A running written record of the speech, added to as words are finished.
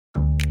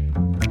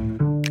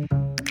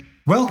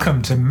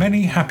Welcome to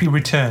Many Happy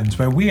Returns,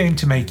 where we aim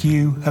to make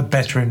you a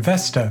better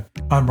investor.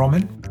 I'm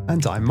Roman.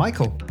 And I'm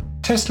Michael.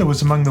 Tesla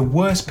was among the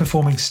worst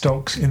performing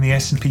stocks in the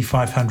S&P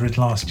 500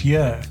 last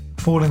year,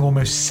 falling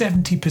almost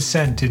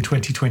 70% in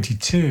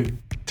 2022.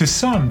 To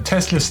some,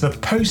 Tesla's the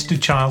poster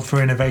child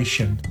for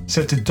innovation,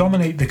 set to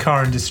dominate the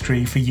car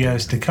industry for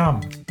years to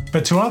come.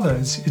 But to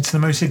others, it's the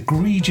most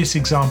egregious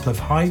example of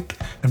hype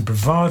and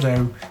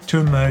bravado to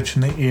emerge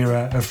from the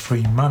era of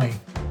free money.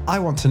 I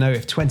want to know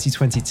if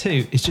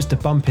 2022 is just a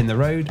bump in the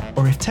road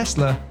or if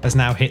Tesla has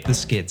now hit the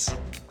skids.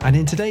 And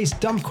in today's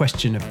dumb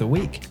question of the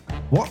week,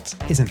 what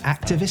is an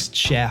activist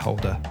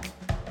shareholder?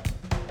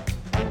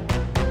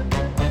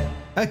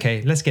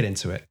 Okay, let's get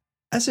into it.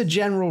 As a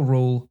general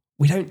rule,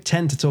 we don't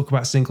tend to talk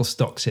about single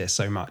stocks here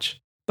so much.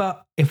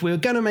 But if we were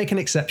going to make an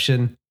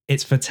exception,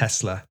 it's for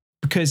Tesla,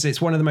 because it's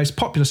one of the most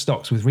popular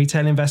stocks with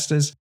retail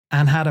investors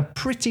and had a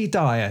pretty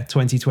dire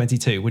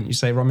 2022, wouldn't you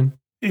say, Roman?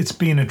 It's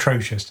been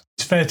atrocious.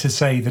 It's fair to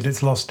say that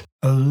it's lost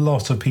a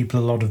lot of people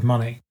a lot of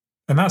money.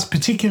 And that's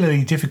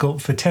particularly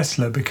difficult for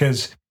Tesla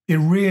because it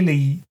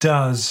really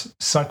does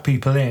suck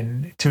people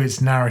in to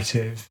its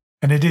narrative.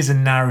 And it is a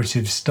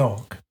narrative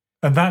stock.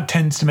 And that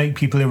tends to make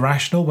people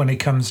irrational when it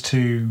comes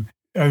to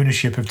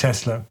ownership of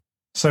Tesla.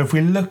 So if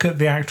we look at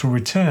the actual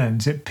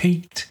returns, it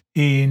peaked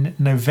in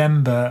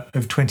November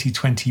of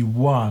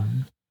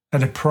 2021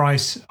 at a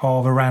price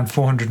of around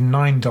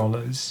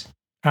 $409.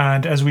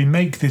 And as we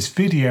make this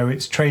video,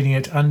 it's trading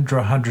at under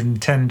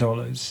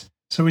 $110.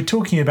 So we're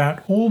talking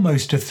about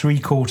almost a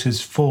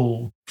 3/4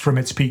 fall from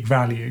its peak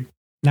value.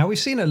 Now, we've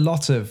seen a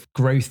lot of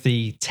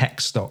growthy tech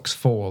stocks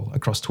fall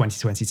across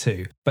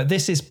 2022, but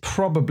this is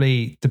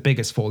probably the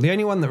biggest fall. The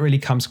only one that really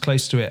comes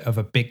close to it of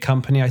a big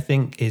company, I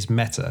think, is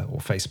Meta or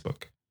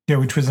Facebook. Yeah,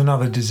 which was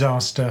another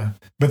disaster.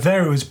 But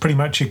there it was pretty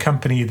much a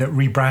company that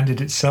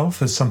rebranded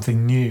itself as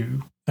something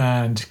new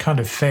and kind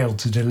of failed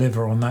to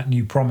deliver on that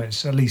new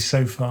promise, at least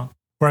so far.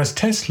 Whereas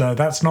Tesla,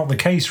 that's not the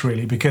case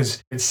really,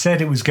 because it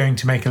said it was going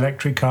to make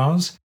electric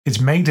cars.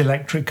 It's made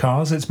electric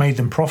cars, it's made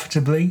them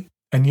profitably,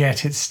 and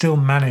yet it's still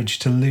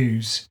managed to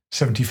lose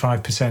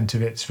 75%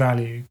 of its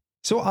value.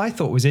 So what I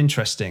thought was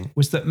interesting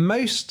was that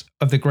most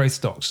of the growth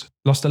stocks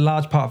lost a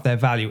large part of their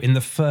value in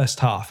the first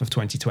half of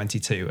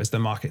 2022 as the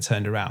market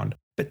turned around.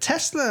 But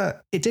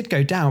Tesla, it did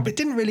go down, but it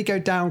didn't really go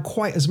down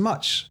quite as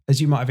much as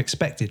you might have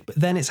expected. But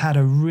then it's had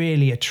a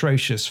really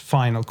atrocious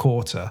final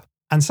quarter.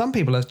 And some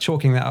people are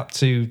chalking that up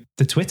to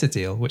the Twitter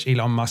deal, which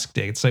Elon Musk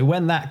did. So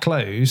when that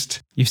closed,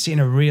 you've seen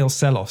a real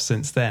sell-off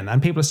since then.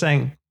 And people are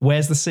saying,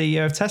 where's the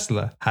CEO of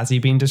Tesla? Has he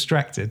been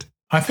distracted?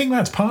 I think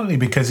that's partly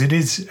because it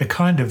is a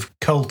kind of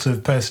cult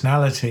of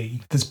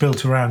personality that's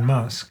built around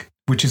Musk,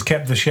 which has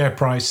kept the share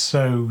price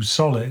so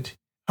solid.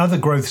 Other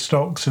growth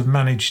stocks have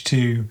managed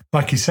to,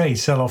 like you say,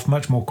 sell off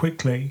much more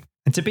quickly.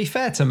 And to be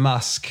fair to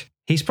Musk,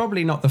 he's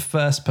probably not the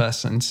first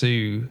person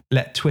to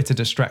let Twitter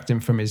distract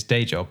him from his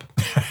day job.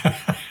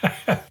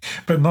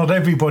 But not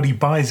everybody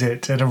buys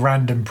it at a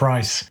random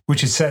price,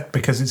 which is set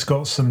because it's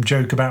got some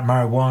joke about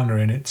marijuana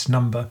in its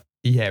number.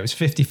 Yeah, it was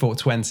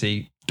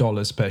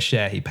 $54.20 per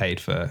share he paid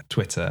for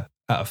Twitter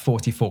at a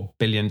 $44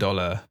 billion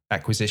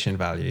acquisition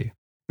value.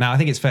 Now, I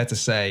think it's fair to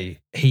say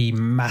he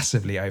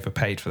massively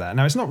overpaid for that.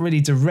 Now, it's not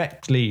really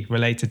directly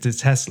related to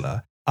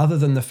Tesla, other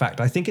than the fact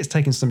I think it's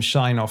taken some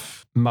shine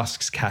off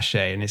Musk's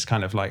cachet and his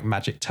kind of like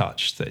magic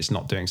touch that it's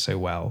not doing so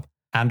well.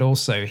 And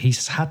also,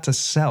 he's had to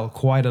sell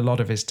quite a lot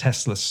of his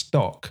Tesla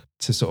stock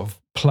to sort of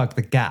plug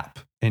the gap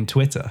in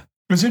Twitter.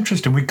 It was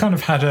interesting. We kind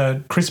of had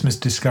a Christmas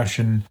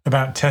discussion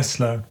about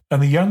Tesla,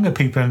 and the younger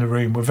people in the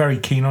room were very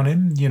keen on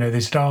him. You know, they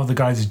said, oh, the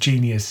guy's a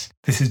genius.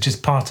 This is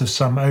just part of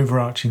some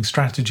overarching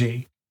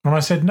strategy. And I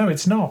said, no,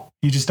 it's not.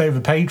 You just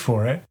overpaid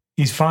for it.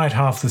 He's fired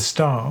half the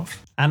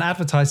staff. And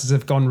advertisers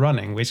have gone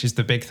running, which is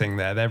the big thing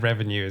there. Their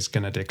revenue is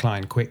going to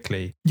decline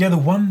quickly. Yeah, the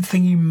one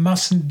thing you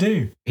mustn't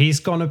do. He's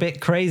gone a bit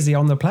crazy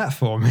on the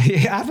platform.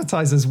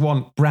 Advertisers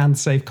want brand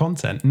safe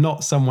content,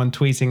 not someone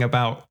tweeting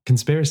about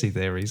conspiracy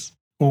theories.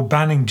 Or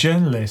banning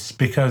journalists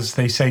because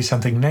they say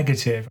something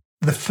negative.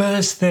 The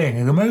first thing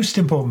and the most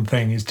important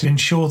thing is to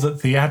ensure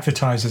that the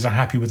advertisers are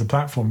happy with the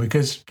platform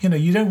because, you know,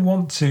 you don't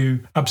want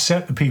to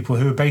upset the people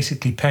who are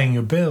basically paying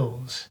your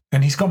bills.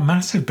 And he's got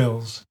massive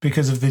bills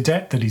because of the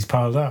debt that he's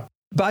piled up.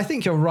 But I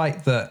think you're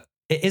right that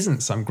it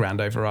isn't some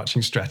grand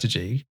overarching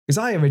strategy, because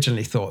I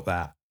originally thought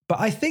that. But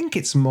I think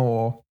it's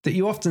more that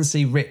you often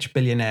see rich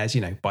billionaires,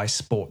 you know, buy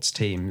sports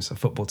teams, a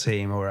football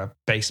team or a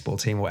baseball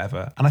team or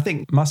whatever. And I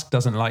think Musk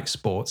doesn't like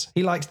sports.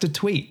 He likes to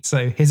tweet.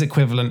 So his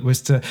equivalent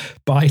was to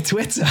buy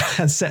Twitter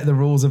and set the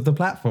rules of the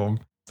platform.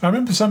 I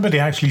remember somebody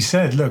actually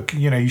said, look,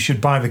 you know, you should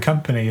buy the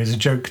company as a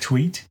joke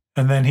tweet.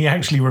 And then he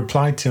actually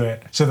replied to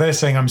it. So they're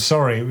saying, I'm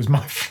sorry, it was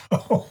my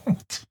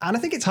fault. And I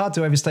think it's hard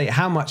to overstate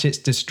how much it's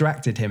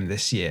distracted him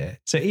this year.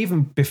 So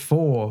even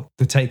before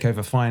the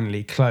takeover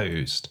finally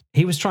closed,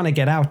 he was trying to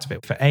get out of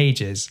it for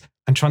ages.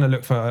 and trying to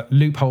look for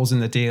loopholes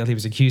in the deal. He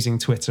was accusing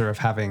Twitter of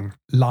having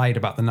lied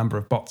about the number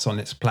of bots on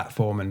its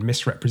platform and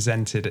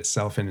misrepresented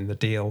itself in the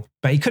deal.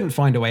 But he couldn't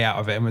find a way out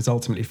of it and was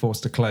ultimately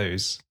forced to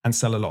close and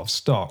sell a lot of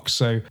stock.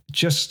 So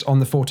just on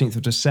the 14th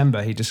of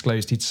December, he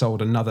disclosed he'd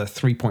sold another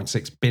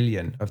 3.6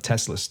 billion of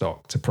Tesla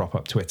stock to prop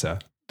up Twitter.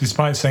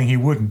 Despite saying he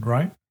wouldn't,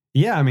 right?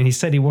 Yeah, I mean, he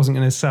said he wasn't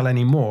going to sell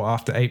any more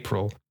after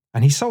April.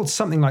 And he sold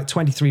something like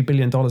 $23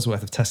 billion worth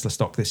of Tesla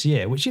stock this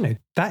year, which,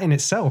 that in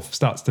itself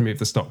starts to move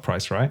the stock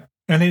price, right?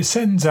 And it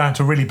sends out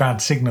a really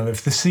bad signal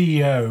if the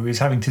CEO is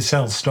having to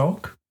sell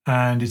stock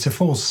and it's a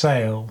forced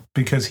sale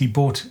because he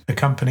bought a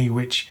company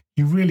which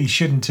he really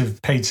shouldn't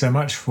have paid so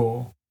much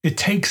for. It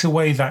takes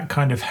away that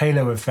kind of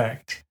halo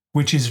effect,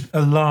 which is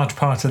a large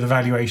part of the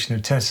valuation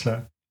of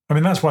Tesla. I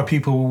mean, that's why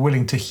people were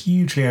willing to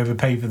hugely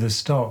overpay for the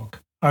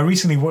stock. I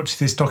recently watched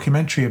this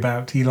documentary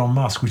about Elon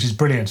Musk, which is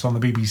brilliant, on the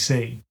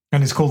BBC,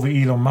 and it's called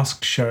The Elon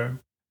Musk Show.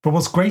 But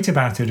what's great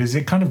about it is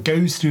it kind of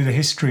goes through the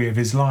history of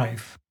his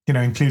life,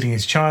 including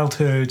his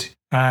childhood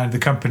and the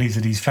companies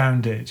that he's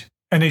founded.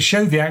 And it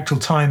showed the actual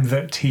time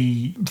that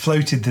he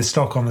floated the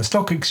stock on the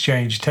stock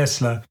exchange,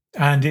 Tesla,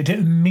 and it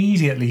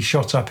immediately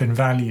shot up in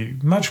value,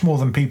 much more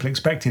than people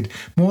expected,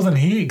 more than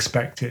he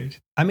expected.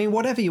 I mean,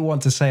 whatever you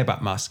want to say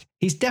about Musk,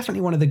 he's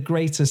definitely one of the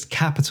greatest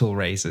capital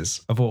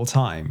raisers of all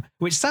time,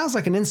 which sounds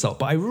like an insult,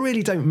 but I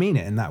really don't mean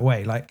it in that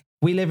way. Like,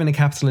 we live in a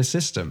capitalist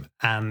system,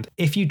 and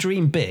if you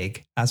dream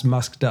big, as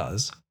Musk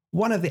does,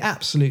 one of the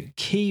absolute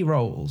key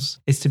roles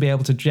is to be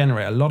able to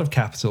generate a lot of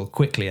capital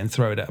quickly and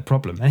throw it at a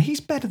problem. And he's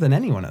better than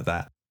anyone at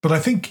that. But I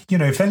think,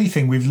 if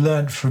anything, we've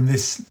learned from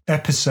this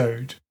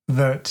episode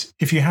that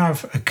if you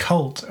have a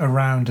cult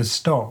around a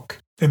stock,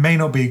 it may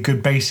not be a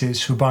good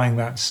basis for buying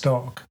that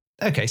stock.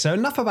 Okay, so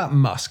enough about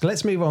Musk.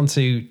 Let's move on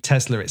to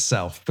Tesla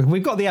itself. But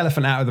we've got the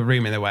elephant out of the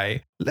room in a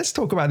way. Let's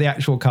talk about the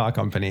actual car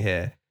company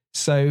here.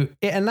 So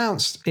it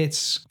announced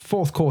its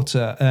fourth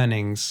quarter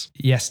earnings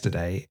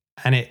yesterday,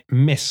 and it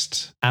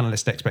missed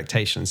analyst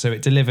expectations. So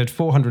it delivered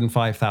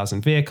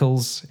 405,000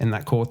 vehicles in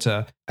that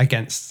quarter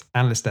against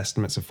analyst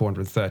estimates of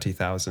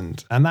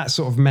 430,000. And that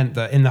sort of meant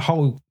that in the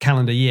whole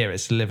calendar year,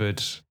 it's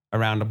delivered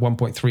around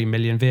 1.3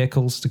 million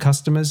vehicles to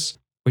customers,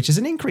 which is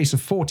an increase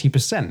of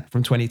 40%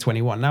 from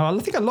 2021. Now, I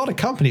think a lot of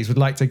companies would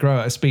like to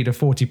grow at a speed of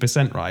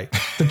 40%, right?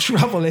 The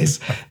trouble is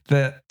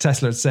that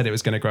Tesla had said it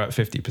was going to grow at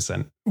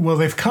 50%. Well,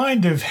 they've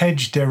kind of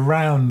hedged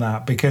around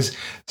that because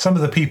some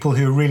of the people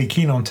who are really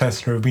keen on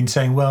Tesla have been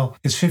saying, well,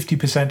 it's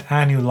 50%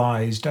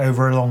 annualized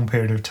over a long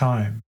period of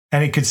time.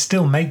 And it could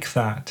still make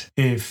that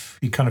if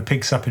it kind of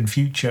picks up in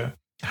future.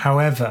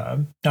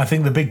 However, I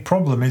think the big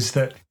problem is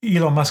that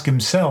Elon Musk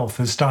himself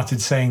has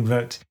started saying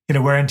that,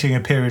 we're entering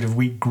a period of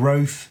weak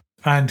growth.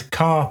 And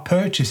car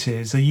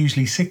purchases are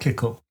usually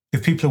cyclical.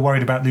 If people are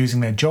worried about losing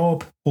their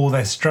job or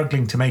they're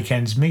struggling to make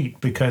ends meet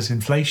because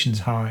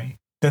inflation's high,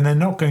 then they're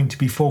not going to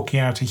be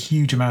forking out a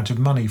huge amount of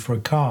money for a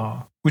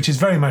car, which is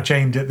very much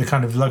aimed at the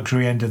kind of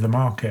luxury end of the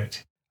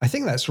market. I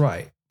think that's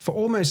right. For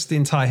almost the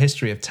entire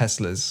history of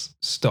Tesla's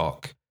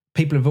stock,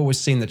 people have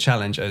always seen the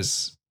challenge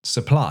as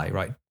supply,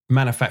 right?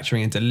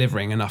 Manufacturing and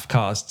delivering enough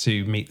cars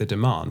to meet the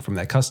demand from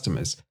their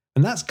customers.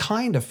 And that's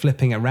kind of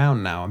flipping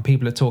around now. And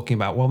people are talking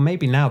about, well,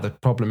 maybe now the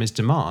problem is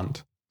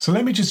demand. So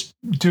let me just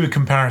do a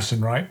comparison,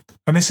 right?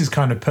 And this is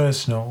kind of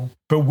personal,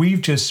 but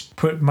we've just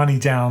put money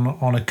down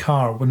on a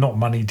car. Well, not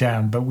money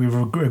down, but we've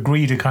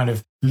agreed to kind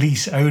of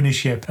lease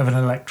ownership of an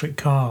electric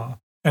car.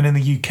 And in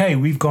the UK,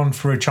 we've gone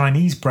for a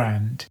Chinese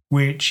brand,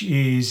 which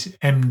is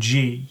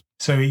MG.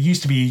 So it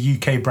used to be a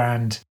UK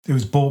brand. It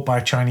was bought by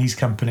a Chinese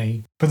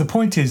company. But the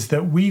point is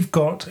that we've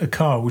got a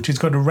car which has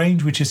got a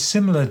range which is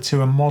similar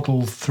to a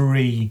Model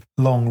 3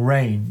 long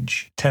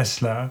range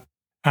Tesla,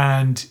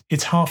 and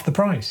it's half the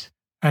price.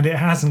 And it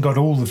hasn't got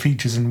all the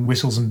features and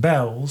whistles and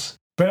bells,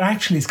 but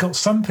actually it's got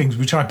some things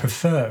which I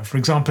prefer. For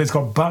example, it's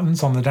got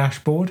buttons on the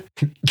dashboard.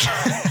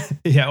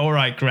 Yeah, all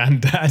right,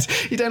 Grandad.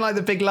 You don't like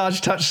the big, large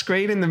touch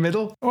screen in the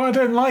middle? Well, I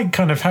don't like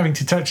kind of having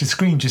to touch a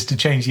screen just to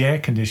change the air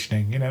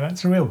conditioning.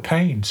 That's a real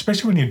pain,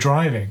 especially when you're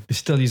driving. You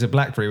still use a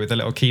BlackBerry with a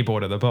little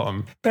keyboard at the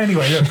bottom. But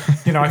anyway, look,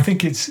 I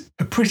think it's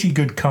a pretty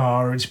good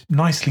car. It's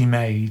nicely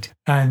made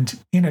and,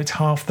 it's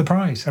half the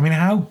price. I mean,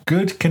 how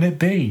good can it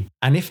be?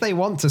 And if they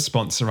want to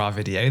sponsor our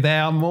video, they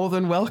are more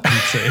than welcome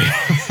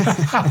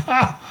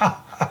to.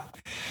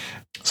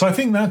 So I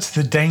think that's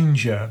the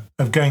danger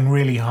of going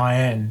really high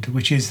end,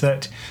 which is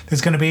that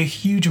there's going to be a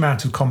huge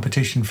amount of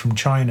competition from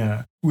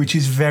China, which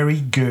is very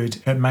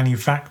good at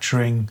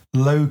manufacturing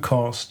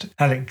low-cost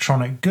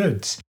electronic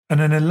goods.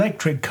 And an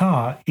electric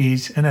car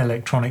is an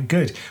electronic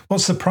good.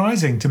 What's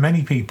surprising to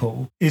many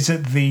people is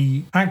that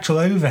the actual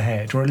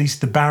overhead, or at least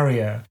the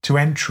barrier to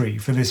entry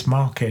for this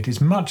market, is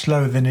much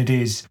lower than it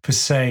is for,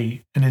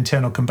 say, an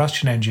internal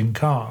combustion engine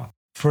car.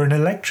 For an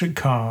electric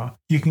car,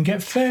 you can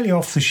get fairly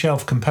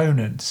off-the-shelf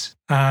components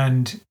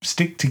and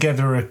stick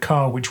together a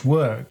car which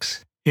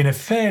works in a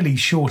fairly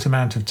short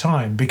amount of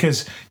time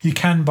because you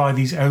can buy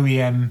these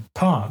OEM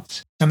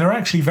parts. And there are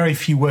actually very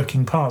few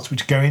working parts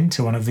which go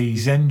into one of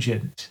these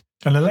engines.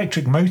 And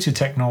electric motor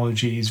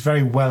technology is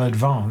very well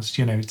advanced.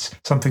 It's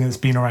something that's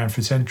been around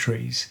for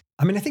centuries.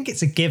 I mean, I think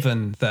it's a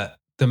given that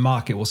the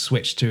market will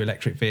switch to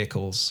electric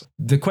vehicles.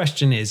 The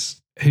question is,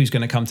 who's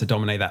going to come to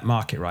dominate that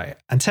market, right?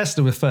 And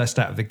Tesla was first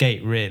out of the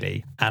gate,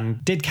 really,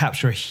 and did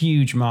capture a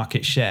huge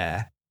market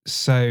share.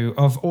 So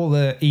of all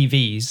the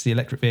EVs, the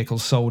electric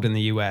vehicles sold in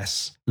the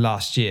US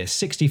last year,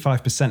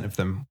 65% of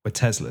them were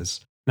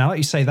Teslas. Now, like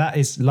you say, that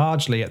is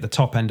largely at the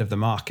top end of the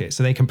market.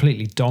 So they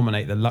completely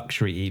dominate the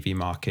luxury EV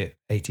market,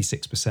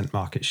 86%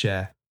 market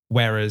share.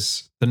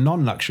 Whereas the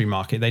non-luxury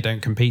market, they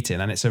don't compete in.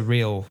 And it's a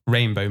real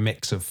rainbow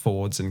mix of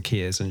Fords and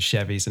Kias and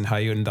Chevys and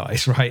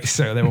Hyundais, right?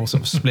 So they're all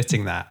sort of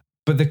splitting that.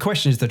 But the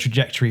question is the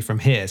trajectory from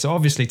here. So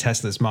obviously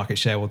Tesla's market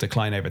share will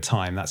decline over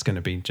time. That's going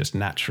to be just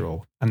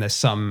natural. And there's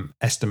some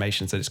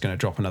estimations that it's going to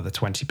drop another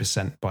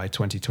 20% by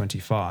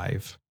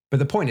 2025. But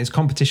the point is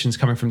competition's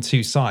coming from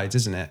two sides,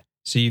 isn't it?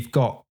 So you've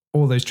got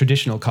all those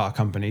traditional car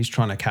companies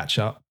trying to catch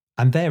up.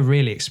 And they're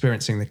really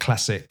experiencing the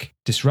classic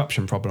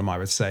disruption problem, I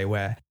would say,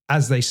 where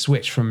as they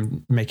switch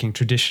from making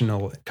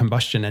traditional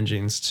combustion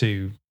engines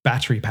to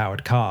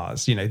battery-powered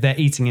cars, they're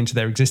eating into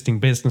their existing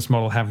business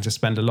model, having to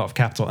spend a lot of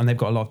capital, and they've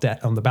got a lot of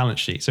debt on the balance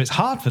sheet. So it's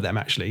hard for them,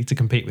 actually, to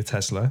compete with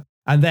Tesla.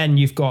 And then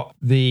you've got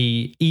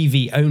the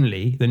EV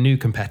only, the new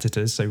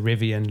competitors, so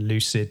Rivian,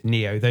 Lucid,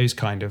 NIO, those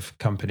kind of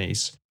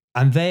companies.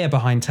 And they are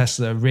behind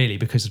Tesla, really,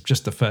 because of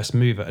just the first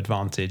mover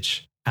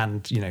advantage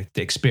and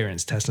the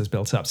experience Tesla's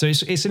built up. So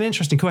it's an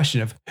interesting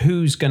question of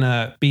who's going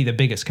to be the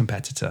biggest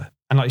competitor.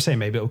 And like you say,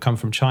 maybe it'll come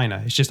from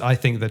China. It's just I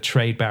think the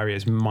trade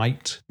barriers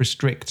might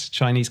restrict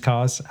Chinese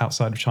cars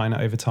outside of China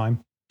over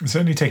time. It's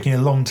only taking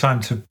a long time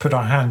to put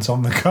our hands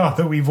on the car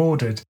that we've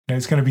ordered.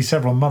 It's going to be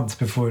several months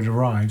before it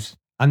arrives.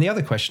 And the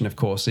other question, of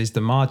course, is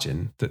the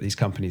margin that these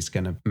companies are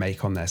going to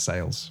make on their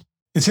sales.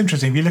 It's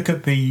interesting. If you look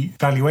at the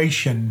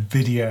valuation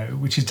video,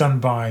 which is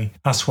done by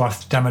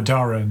Aswath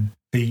Damodaran,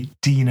 the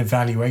Dean of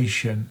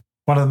Valuation,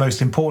 one of the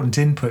most important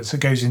inputs that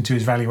goes into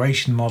his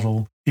valuation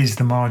model is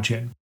the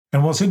margin.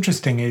 And what's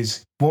interesting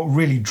is what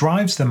really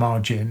drives the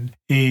margin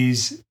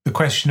is the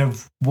question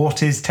of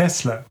what is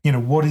Tesla?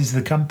 What is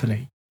the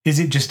company? Is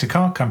it just a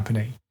car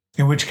company?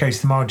 In which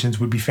case the margins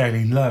would be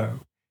fairly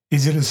low.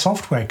 Is it a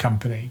software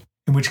company?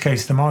 In which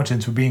case the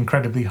margins would be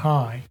incredibly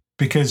high.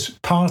 Because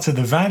part of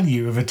the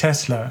value of a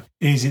Tesla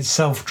is its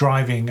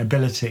self-driving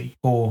ability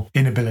or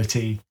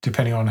inability,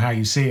 depending on how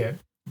you see it.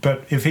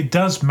 But if it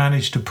does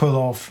manage to pull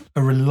off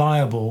a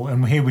reliable,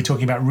 and here we're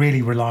talking about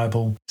really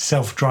reliable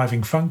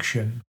self-driving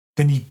function,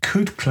 then you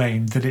could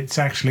claim that it's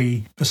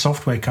actually a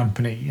software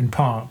company in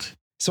part.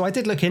 So I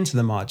did look into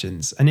the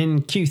margins, and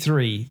in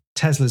Q3,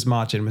 Tesla's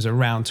margin was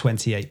around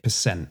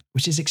 28%,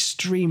 which is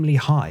extremely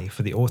high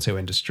for the auto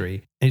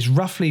industry. It's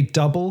roughly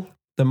double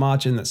the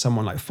margin that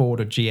someone like Ford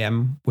or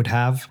GM would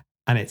have,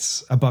 and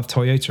it's above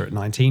Toyota at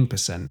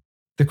 19%.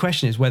 The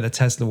question is whether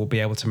Tesla will be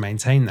able to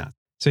maintain that.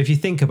 So if you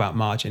think about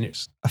margin,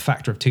 it's a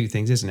factor of two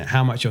things, isn't it?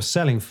 How much you're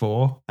selling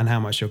for and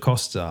how much your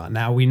costs are.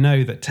 Now, we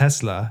know that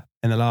Tesla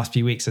in the last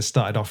few weeks has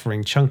started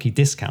offering chunky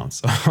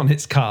discounts on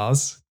its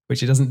cars,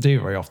 which it doesn't do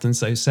very often.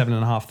 So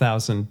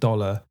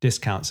 $7,500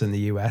 discounts in the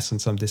US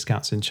and some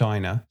discounts in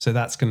China. So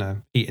that's going to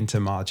eat into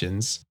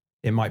margins.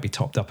 It might be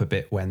topped up a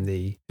bit when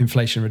the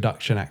Inflation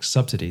Reduction Act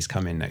subsidies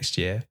come in next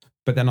year.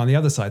 But then on the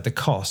other side,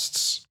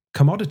 the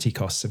commodity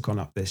costs have gone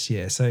up this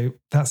year. So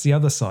that's the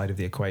other side of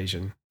the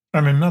equation.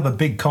 And another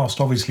big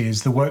cost, obviously,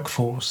 is the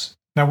workforce.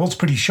 Now, what's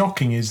pretty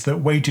shocking is that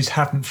wages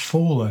haven't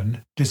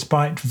fallen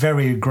despite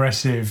very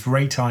aggressive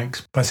rate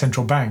hikes by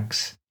central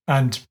banks.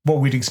 And what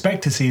we'd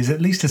expect to see is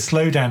at least a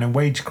slowdown in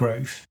wage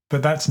growth,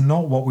 but that's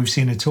not what we've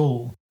seen at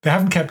all. They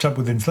haven't kept up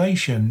with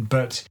inflation,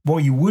 but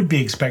what you would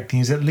be expecting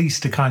is at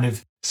least a kind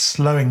of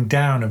slowing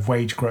down of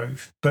wage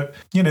growth. But,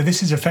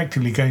 this is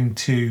effectively going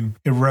to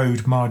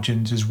erode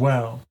margins as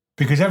well,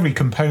 because every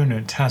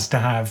component has to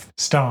have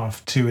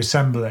staff to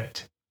assemble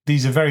it.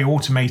 These are very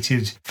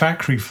automated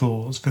factory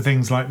floors for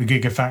things like the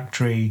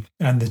Gigafactory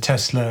and the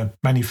Tesla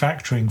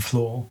manufacturing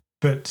floor.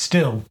 But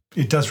still,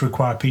 it does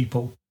require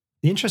people.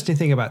 The interesting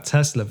thing about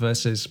Tesla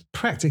versus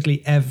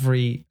practically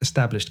every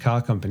established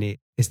car company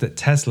is that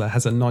Tesla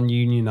has a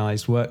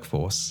non-unionized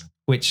workforce,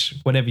 which,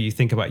 whatever you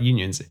think about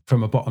unions,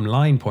 from a bottom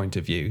line point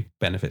of view,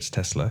 benefits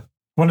Tesla.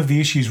 One of the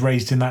issues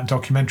raised in that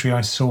documentary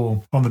I saw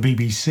on the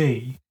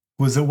BBC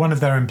was that one of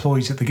their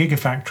employees at the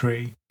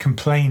Gigafactory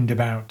complained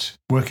about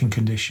working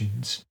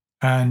conditions.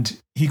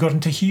 And he got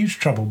into huge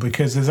trouble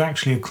because there's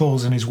actually a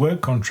clause in his work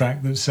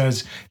contract that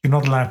says you're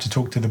not allowed to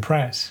talk to the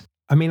press.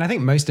 I mean, I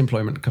think most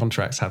employment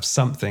contracts have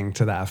something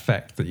to that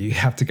effect, that you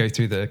have to go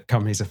through the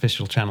company's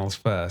official channels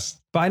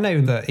first. But I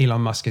know that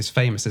Elon Musk is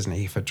famous, isn't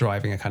he, for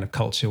driving a kind of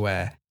culture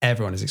where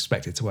everyone is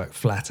expected to work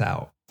flat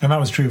out. And that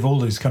was true of all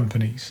those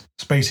companies,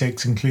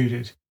 SpaceX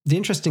included. The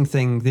interesting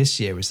thing this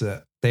year was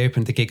that they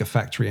opened the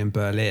Gigafactory in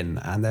Berlin,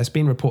 and there's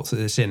been reports of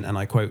this in, and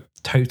I quote,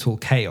 total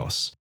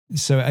chaos.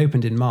 So it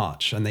opened in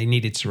March, and they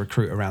needed to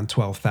recruit around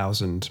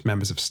 12,000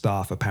 members of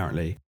staff,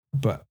 apparently.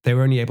 But they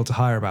were only able to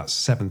hire about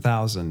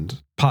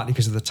 7,000, partly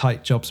because of the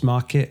tight jobs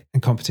market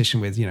and competition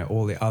with,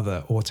 all the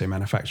other auto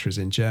manufacturers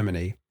in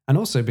Germany. And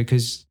also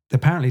because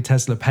apparently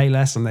Tesla pay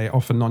less and they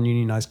offer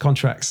non-unionized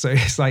contracts. So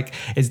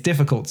it's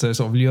difficult to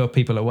sort of lure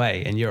people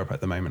away in Europe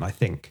at the moment, I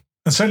think.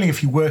 And certainly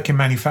if you work in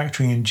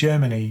manufacturing in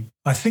Germany,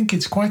 I think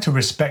it's quite a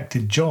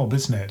respected job,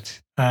 isn't it?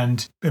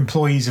 And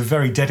employees are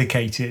very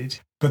dedicated,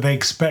 but they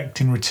expect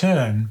in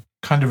return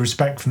kind of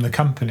respect from the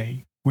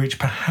company, which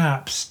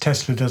perhaps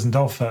Tesla doesn't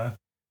offer.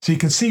 So you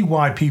can see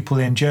why people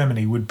in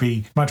Germany would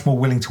be much more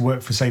willing to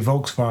work for, say,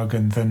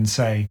 Volkswagen than,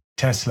 say,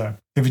 Tesla,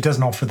 if it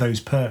doesn't offer those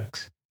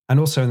perks. And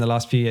also in the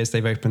last few years,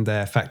 they've opened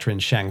their factory in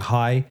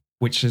Shanghai,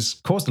 which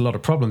has caused a lot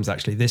of problems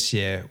actually this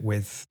year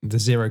with the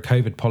zero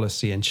COVID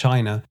policy in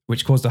China,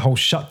 which caused a whole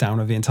shutdown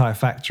of the entire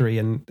factory.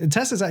 And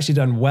Tesla's actually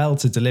done well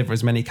to deliver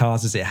as many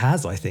cars as it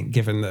has, I think,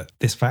 given that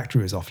this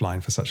factory was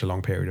offline for such a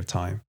long period of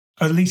time.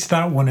 At least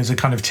that one is a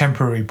kind of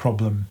temporary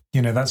problem.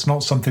 That's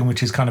not something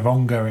which is kind of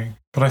ongoing.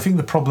 But I think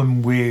the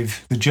problem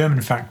with the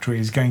German factory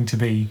is going to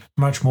be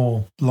much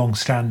more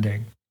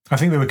long-standing. I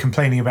think they were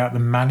complaining about the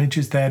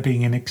managers there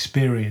being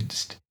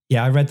inexperienced.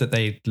 Yeah, I read that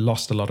they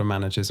lost a lot of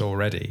managers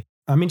already.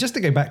 I mean, just to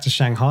go back to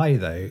Shanghai,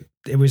 though,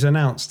 it was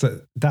announced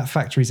that that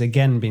factory's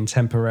again been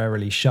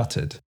temporarily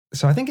shuttered.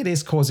 So I think it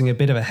is causing a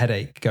bit of a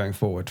headache going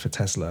forward for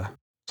Tesla.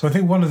 So I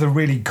think one of the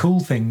really cool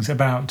things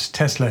about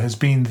Tesla has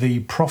been the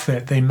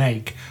profit they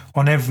make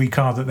on every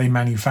car that they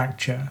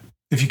manufacture.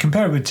 If you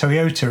compare it with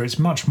Toyota, it's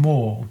much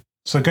more.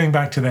 So going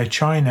back to their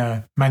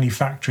China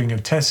manufacturing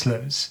of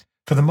Teslas,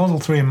 for the Model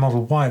 3 and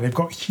Model Y, they've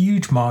got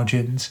huge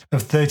margins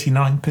of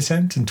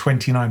 39% and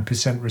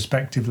 29%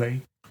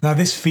 respectively. Now,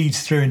 this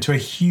feeds through into a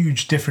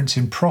huge difference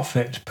in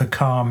profit per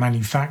car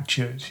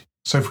manufactured.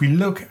 So if we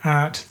look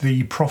at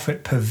the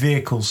profit per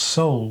vehicle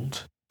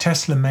sold,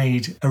 Tesla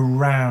made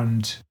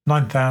around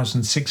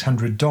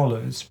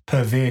 $9,600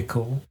 per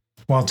vehicle,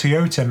 while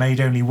Toyota made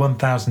only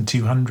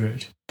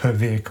 $1,200 per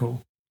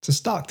vehicle. It's a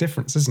stark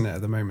difference, isn't it,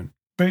 at the moment?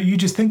 But you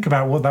just think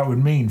about what that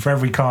would mean for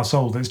every car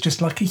sold. It's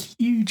just like a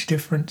huge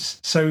difference.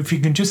 So if you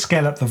can just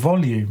scale up the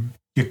volume,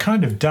 you're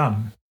kind of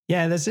done.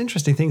 Yeah, there's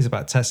interesting things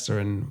about Tesla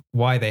and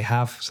why they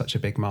have such a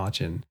big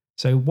margin.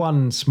 So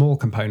one small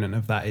component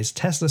of that is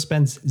Tesla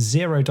spends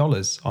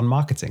 $0 on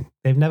marketing.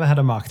 They've never had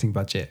a marketing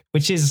budget,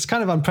 which is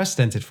kind of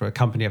unprecedented for a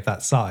company of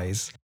that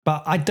size.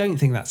 But I don't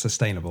think that's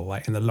sustainable,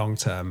 in the long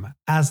term.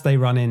 As they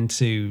run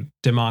into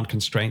demand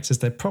constraints, as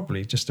they're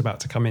probably just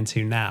about to come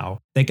into now,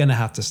 they're going to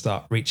have to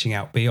start reaching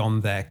out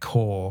beyond their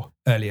core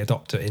early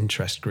adopter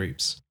interest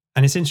groups.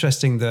 And it's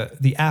interesting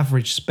that the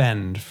average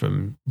spend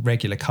from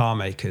regular car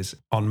makers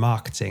on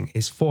marketing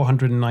is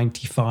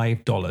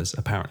 $495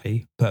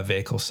 apparently per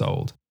vehicle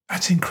sold.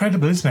 That's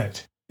incredible, isn't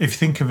it? If you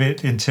think of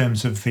it in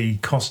terms of the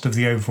cost of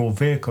the overall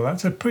vehicle,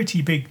 that's a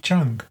pretty big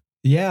chunk.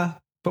 Yeah,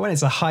 but when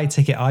it's a high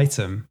ticket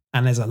item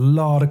and there's a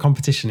lot of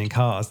competition in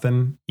cars,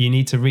 then you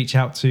need to reach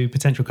out to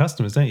potential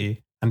customers, don't you?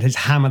 And just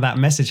hammer that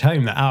message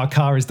home that our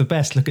car is the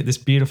best. Look at this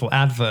beautiful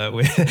advert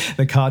with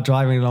the car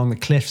driving along the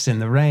cliffs in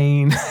the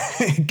rain,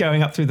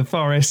 going up through the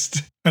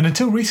forest. And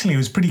until recently, it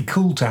was pretty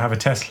cool to have a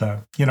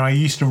Tesla. I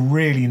used to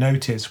really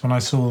notice when I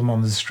saw them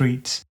on the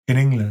streets in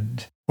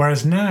England.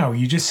 Whereas now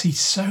you just see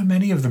so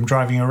many of them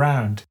driving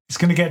around. It's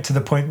going to get to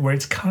the point where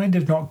it's kind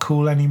of not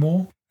cool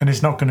anymore and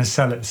it's not going to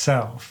sell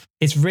itself.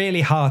 It's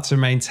really hard to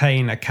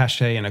maintain a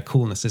cachet and a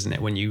coolness, isn't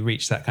it, when you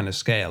reach that kind of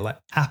scale?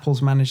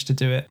 Apple's managed to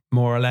do it,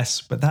 more or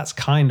less, but that's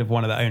kind of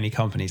one of the only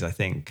companies, I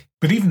think.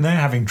 But even they're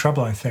having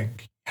trouble, I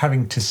think,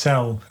 having to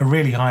sell a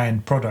really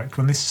high-end product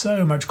when there's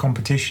so much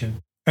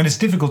competition. And it's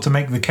difficult to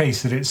make the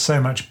case that it's so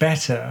much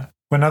better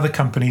when other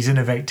companies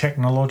innovate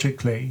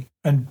technologically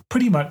and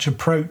pretty much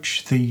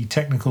approach the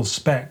technical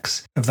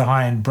specs of the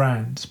high-end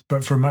brands,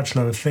 but for a much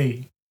lower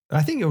fee.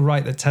 I think you're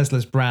right that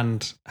Tesla's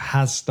brand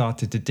has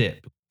started to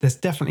dip. There's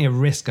definitely a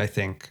risk, I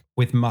think,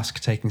 with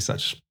Musk taking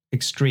such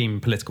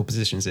extreme political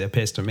positions, it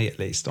appears to me at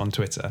least, on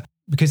Twitter.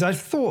 Because I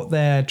thought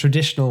their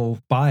traditional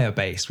buyer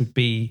base would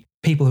be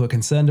people who are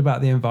concerned about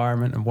the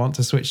environment and want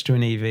to switch to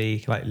an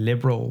EV, like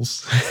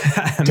liberals.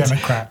 And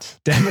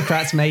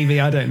Democrats, maybe,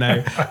 I don't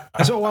know.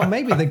 I thought, well,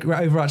 maybe the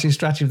overarching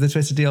strategy of the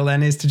Twitter deal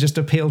then is to just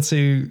appeal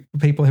to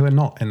people who are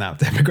not in that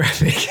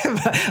demographic.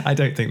 But I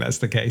don't think that's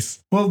the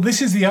case. Well,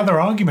 this is the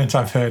other argument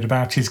I've heard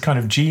about his kind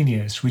of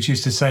genius, which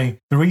is to say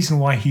the reason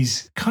why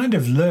he's kind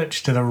of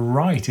lurched to the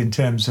right in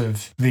terms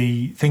of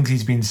the things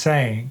he's been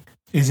saying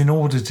is in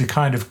order to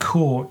kind of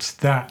court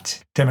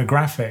that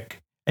demographic.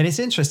 And it's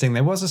interesting,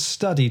 there was a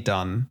study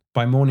done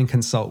by Morning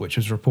Consult, which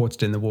was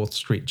reported in the Wall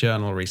Street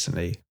Journal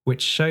recently,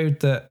 which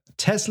showed that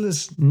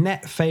Tesla's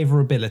net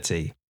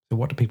favorability, so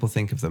what do people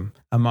think of them,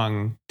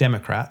 among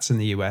Democrats in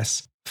the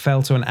US,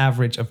 fell to an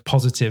average of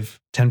positive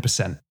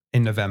 10%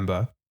 in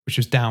November, which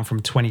was down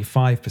from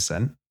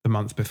 25% the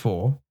month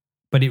before.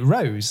 But it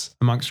rose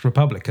amongst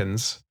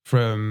Republicans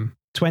from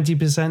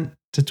 20%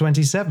 to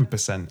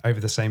 27% over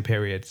the same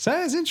period. So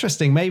it's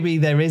interesting. Maybe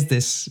there is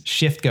this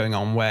shift going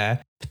on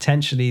where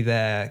potentially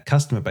their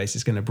customer base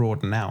is going to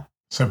broaden out.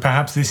 So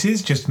perhaps this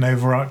is just an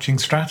overarching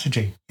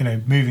strategy,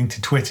 moving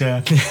to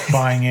Twitter,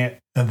 buying it,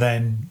 and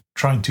then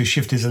trying to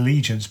shift his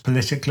allegiance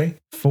politically.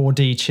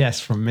 4D chess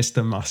from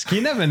Mr. Musk.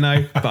 You never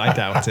know, but I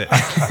doubt it.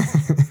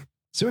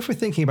 So if we're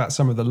thinking about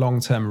some of the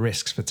long-term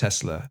risks for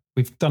Tesla,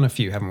 we've done a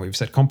few, haven't we? We've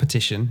said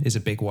competition is a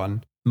big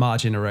one.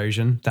 Margin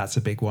erosion, that's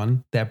a big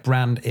one. Their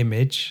brand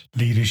image.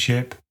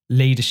 Leadership,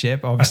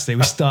 obviously.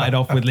 We started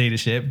off with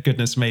leadership.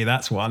 Goodness me,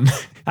 that's one.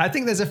 I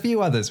think there's a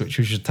few others which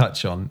we should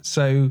touch on.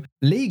 So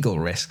legal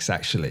risks,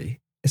 actually,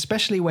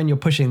 especially when you're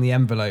pushing the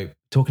envelope,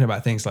 talking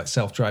about things like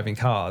self-driving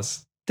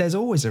cars, there's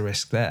always a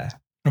risk there.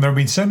 And there have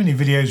been so many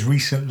videos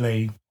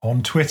recently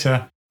on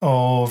Twitter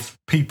of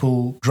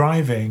people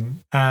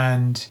driving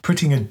and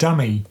putting a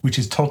dummy, which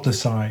is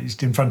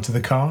toddler-sized, in front of the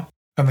car,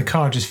 and the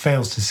car just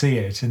fails to see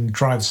it and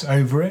drives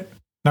over it.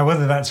 Now,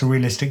 whether that's a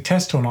realistic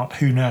test or not,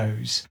 who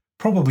knows?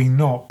 Probably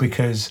not,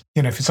 because,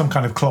 for some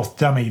kind of cloth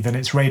dummy, then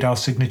its radar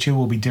signature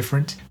will be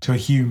different to a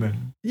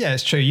human. Yeah,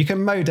 it's true. You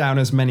can mow down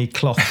as many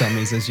cloth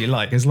dummies as you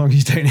like. As long as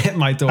you don't hit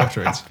my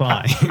daughter, it's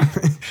fine.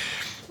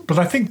 But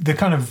I think the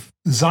kind of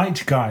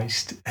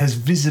zeitgeist has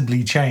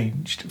visibly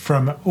changed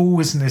from, oh,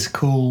 isn't this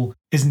cool?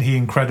 Isn't he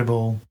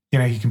incredible?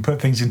 He can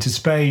put things into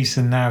space,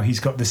 and now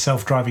he's got this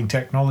self-driving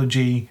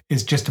technology.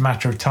 It's just a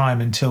matter of time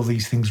until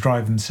these things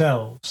drive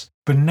themselves.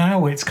 But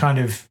now it's kind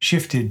of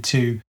shifted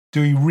to,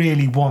 do we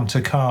really want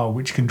a car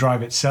which can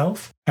drive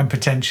itself and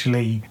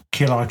potentially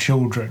kill our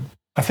children?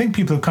 I think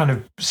people have kind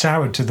of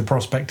soured to the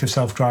prospect of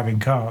self-driving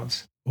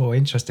cars. Oh,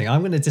 interesting. I'm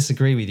going to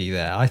disagree with you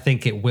there. I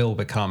think it will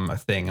become a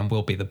thing and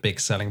will be the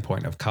big selling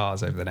point of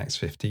cars over the next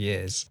 50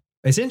 years.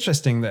 It's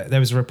interesting that there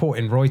was a report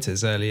in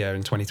Reuters earlier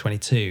in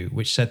 2022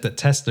 which said that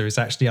Tesla is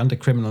actually under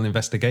criminal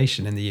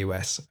investigation in the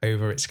US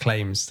over its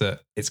claims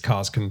that its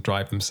cars can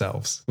drive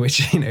themselves, which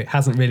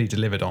hasn't really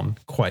delivered on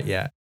quite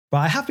yet. But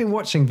I have been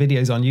watching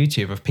videos on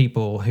YouTube of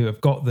people who have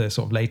got the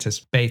sort of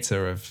latest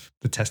beta of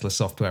the Tesla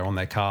software on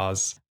their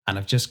cars and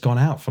have just gone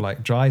out for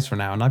drives for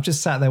now. And I've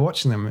just sat there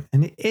watching them,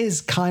 and it is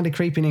kind of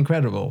creepy and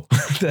incredible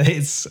that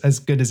it's as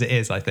good as it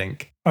is, I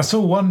think. I saw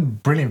one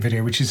brilliant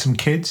video, which is some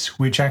kids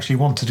which actually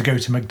wanted to go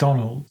to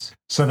McDonald's.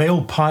 So they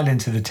all pile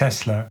into the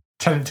Tesla,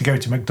 tell it to go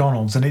to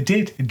McDonald's, and it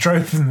did. It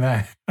drove them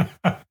there.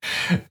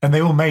 And they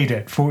all made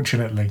it,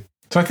 fortunately.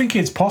 So I think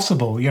it's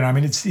possible.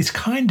 It's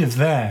kind of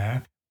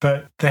there.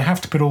 But they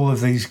have to put all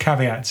of these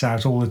caveats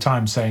out all the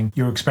time saying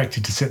you're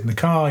expected to sit in the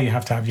car, you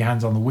have to have your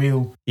hands on the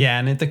wheel. Yeah,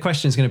 and the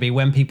question is going to be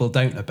when people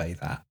don't obey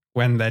that,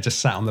 when they're just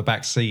sat on the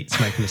back seat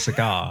smoking a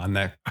cigar and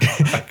their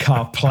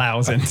car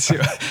plows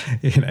into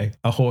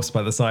a horse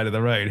by the side of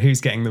the road, who's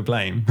getting the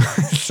blame?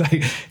 So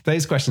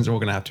those questions are all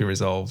going to have to be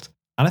resolved.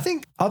 And I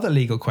think other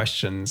legal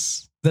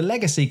questions, the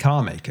legacy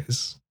car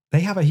makers, they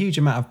have a huge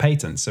amount of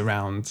patents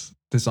around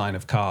design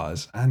of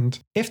cars. And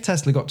if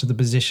Tesla got to the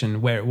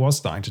position where it was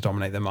starting to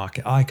dominate the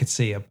market, I could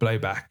see a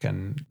blowback.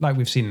 And like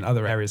we've seen in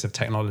other areas of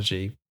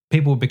technology,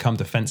 people would become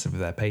defensive of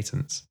their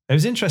patents. It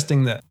was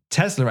interesting that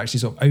Tesla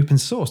actually sort of open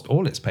sourced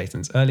all its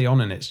patents early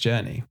on in its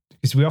journey.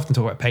 Because we often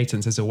talk about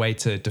patents as a way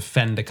to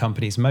defend a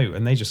company's moat.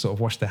 And they just sort of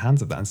washed their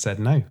hands of that and said,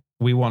 no,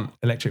 we want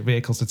electric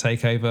vehicles to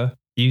take over.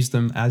 Use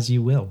them as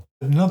you will.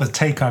 Another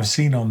take I've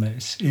seen on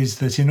this is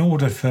that in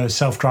order for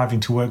self-driving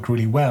to work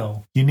really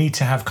well, you need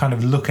to have kind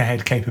of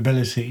look-ahead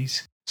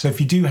capabilities. So if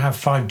you do have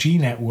 5G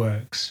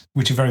networks,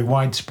 which are very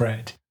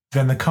widespread,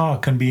 then the car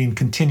can be in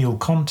continual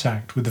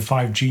contact with the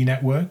 5G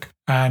network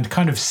and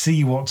kind of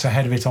see what's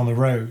ahead of it on the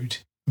road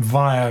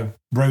via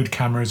road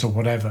cameras or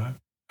whatever.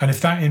 And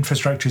if that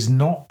infrastructure is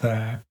not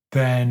there,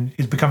 then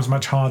it becomes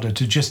much harder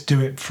to just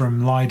do it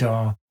from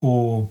LiDAR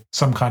or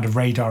some kind of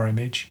radar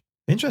image.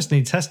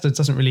 Interestingly, Tesla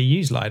doesn't really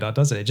use LiDAR,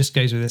 does it? It just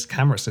goes with this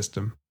camera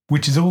system.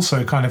 Which is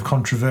also a kind of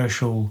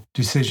controversial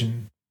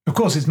decision. Of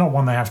course, it's not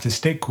one they have to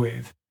stick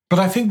with. But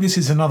I think this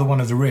is another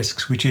one of the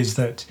risks, which is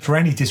that for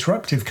any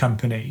disruptive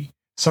company,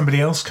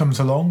 somebody else comes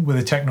along with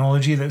a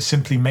technology that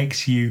simply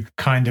makes you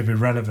kind of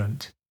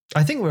irrelevant.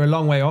 I think we're a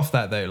long way off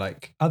that, though.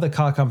 Other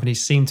car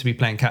companies seem to be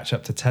playing catch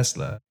up to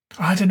Tesla.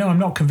 I don't know. I'm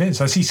not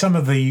convinced. I see some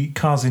of the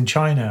cars in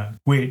China,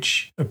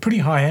 which are pretty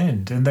high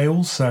end, and they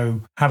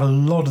also have a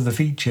lot of the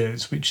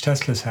features which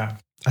Teslas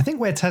have. I think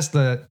where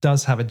Tesla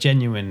does have a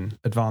genuine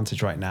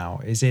advantage right now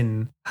is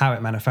in how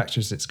it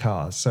manufactures its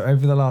cars. So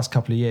over the last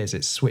couple of years,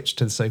 it's switched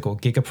to the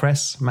so-called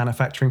gigapress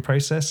manufacturing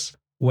process,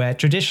 where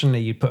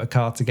traditionally you'd put a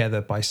car together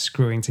by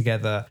screwing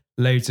together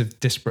loads of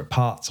disparate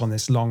parts on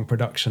this long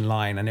production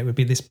line, and it would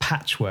be this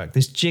patchwork,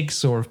 this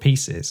jigsaw of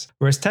pieces.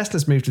 Whereas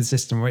Tesla's moved to the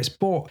system where it's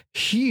bought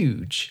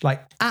huge,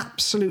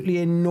 absolutely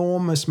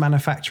enormous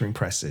manufacturing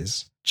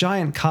presses,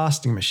 giant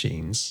casting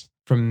machines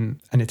from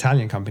an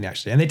Italian company,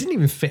 actually. And they didn't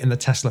even fit in the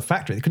Tesla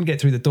factory. They couldn't get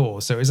through the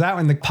doors. So it was out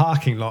in the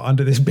parking lot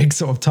under this big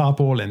sort of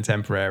tarpaulin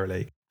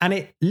temporarily. And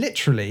it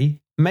literally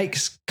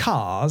makes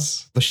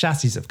cars, the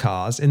chassis of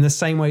cars, in the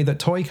same way that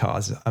toy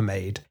cars are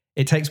made.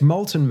 It takes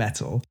molten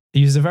metal, it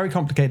uses a very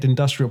complicated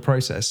industrial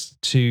process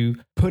to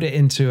put it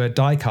into a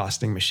die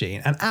casting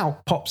machine, and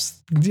out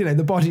pops, the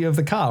body of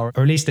the car,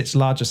 or at least its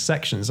largest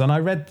sections. And I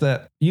read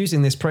that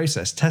using this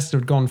process, Tesla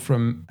had gone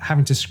from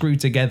having to screw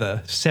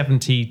together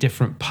 70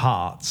 different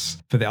parts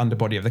for the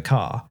underbody of the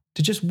car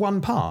to just one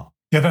part.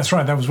 Yeah, that's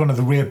right. That was one of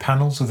the rear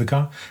panels of the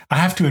car. I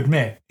have to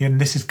admit, and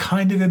this is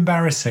kind of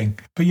embarrassing,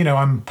 but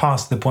I'm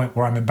past the point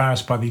where I'm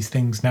embarrassed by these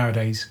things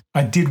nowadays.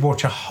 I did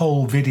watch a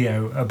whole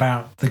video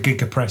about the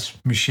GigaPress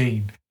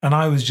machine, and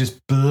I was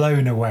just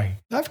blown away.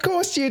 Of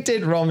course you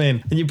did,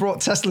 Romin. And you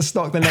brought Tesla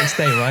stock the next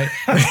day, right?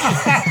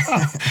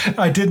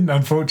 I didn't,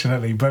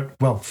 unfortunately, but,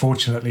 well,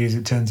 fortunately, as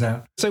it turns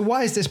out. So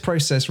why is this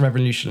process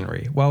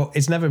revolutionary? Well,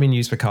 it's never been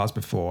used for cars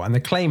before. And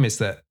the claim is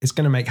that it's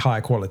going to make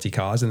higher quality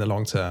cars in the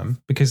long term,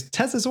 because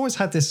Tesla's always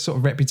had this sort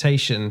of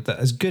reputation that,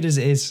 as good as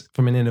it is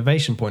from an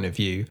innovation point of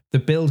view, the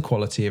build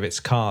quality of its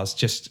cars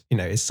just,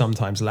 is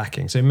sometimes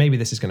lacking. So maybe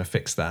this is going to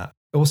fix that.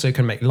 It also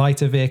can make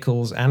lighter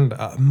vehicles and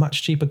at a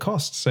much cheaper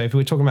cost. So if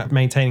we're talking about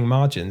maintaining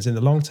margins in the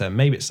long term,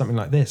 maybe it's something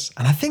like this.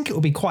 And I think it will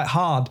be quite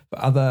hard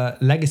for other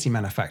legacy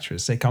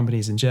manufacturers, say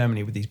companies in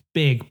Germany with these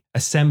big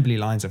assembly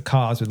lines of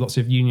cars with lots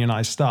of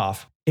unionized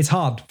staff. It's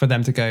hard for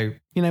them to go,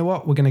 you know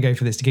what, we're going to go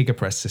for this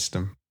GigaPress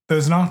system. There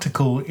was an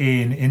article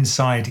in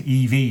Inside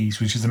EVs,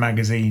 which is a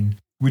magazine,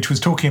 which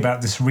was talking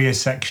about this rear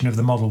section of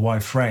the Model Y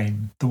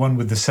frame, the one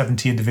with the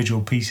 70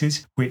 individual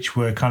pieces, which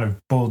were kind of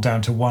boiled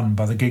down to one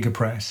by the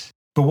GigaPress.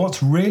 But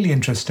what's really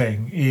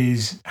interesting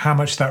is how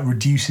much that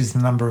reduces the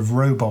number of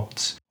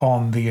robots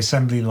on the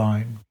assembly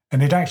line.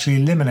 And it actually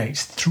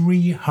eliminates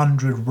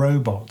 300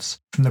 robots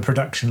from the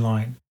production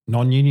line.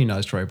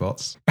 Non-unionized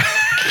robots.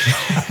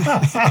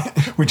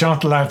 Which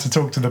aren't allowed to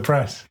talk to the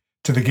press,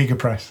 to the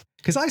GigaPress.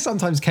 Because I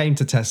sometimes came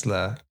to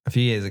Tesla a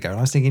few years ago and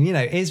I was thinking,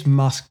 is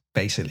Musk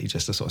basically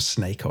just a sort of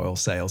snake oil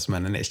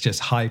salesman and it's just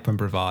hype and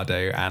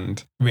bravado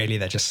and really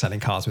they're just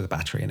selling cars with a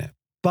battery in it?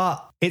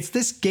 But it's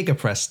this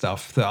GigaPress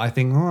stuff that I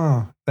think,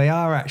 they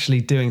are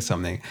actually doing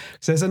something.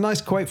 So there's a nice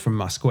quote from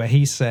Musk where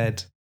he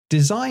said,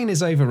 "Design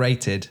is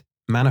overrated,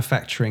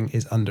 manufacturing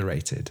is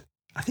underrated."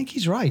 I think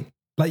he's right.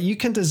 Like, you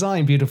can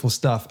design beautiful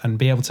stuff and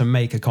be able to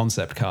make a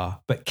concept car,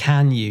 but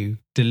can you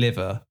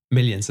deliver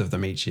millions of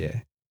them each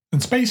year?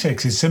 And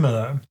SpaceX is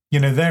similar.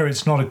 There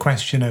it's not a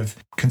question of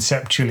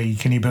conceptually,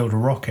 can you build a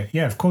rocket?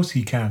 Yeah, of course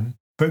you can.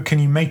 But can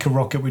you make a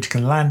rocket which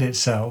can land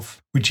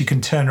itself, which you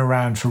can turn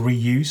around for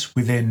reuse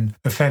within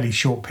a fairly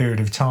short period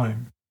of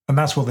time? And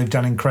that's what they've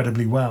done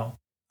incredibly well.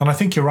 And I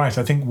think you're right.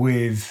 I think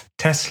with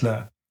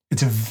Tesla,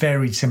 it's a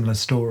very similar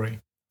story.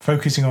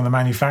 Focusing on the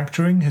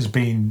manufacturing has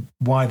been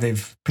why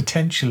they've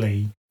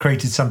potentially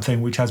created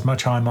something which has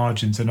much higher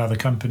margins than other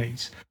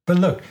companies. But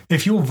look,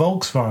 if you're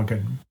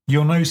Volkswagen,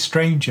 you're no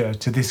stranger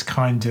to this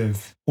kind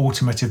of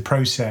automotive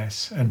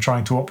process and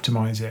trying to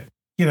optimize it.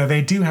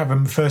 They do have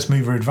a first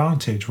mover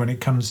advantage when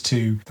it comes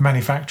to the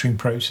manufacturing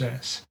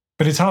process.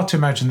 But it's hard to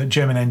imagine that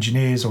German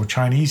engineers or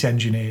Chinese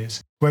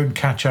engineers won't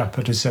catch up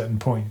at a certain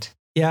point.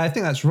 Yeah, I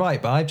think that's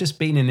right. But I've just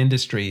been in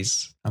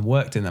industries and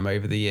worked in them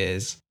over the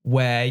years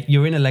where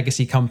you're in a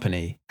legacy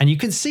company and you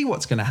can see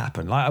what's going to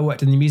happen. Like, I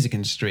worked in the music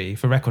industry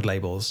for record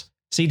labels.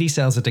 CD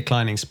sales are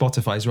declining,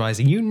 Spotify's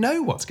rising. You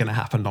know what's going to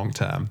happen long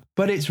term.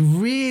 But it's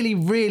really,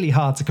 really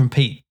hard to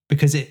compete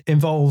because it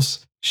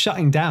involves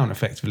shutting down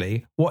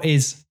effectively what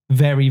is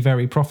very,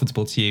 very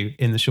profitable to you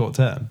in the short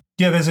term.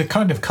 Yeah, there's a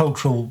kind of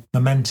cultural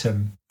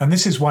momentum. And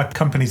this is why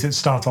companies that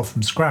start off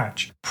from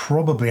scratch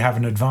probably have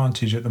an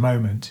advantage at the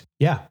moment.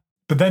 Yeah.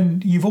 But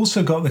then you've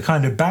also got the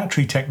kind of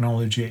battery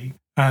technology.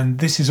 And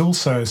this is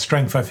also a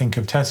strength, I think,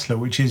 of Tesla,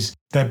 which is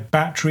their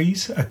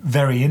batteries are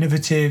very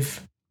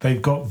innovative.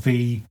 They've got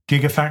the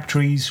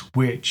gigafactories,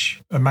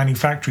 which are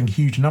manufacturing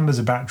huge numbers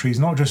of batteries,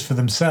 not just for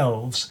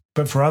themselves,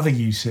 but for other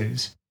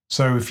uses.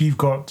 So if you've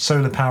got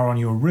solar power on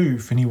your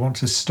roof and you want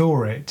to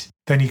store it,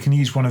 then you can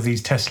use one of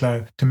these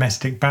Tesla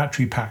domestic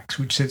battery packs,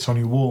 which sits on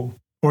your wall.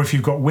 Or if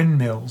you've got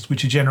windmills,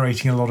 which are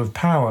generating a lot of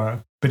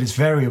power, but it's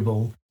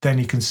variable, then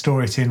you can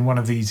store it in one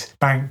of these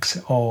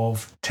banks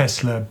of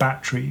Tesla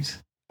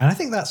batteries. And I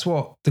think that's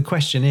what the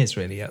question is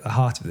really at the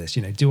heart of this.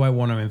 Do I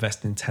want to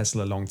invest in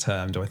Tesla long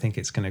term? Do I think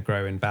it's going to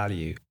grow in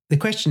value? The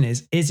question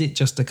is it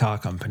just a car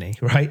company,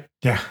 right?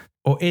 Yeah.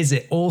 Or is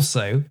it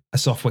also a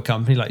software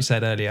company, like you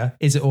said earlier?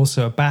 Is it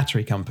also a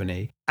battery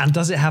company? And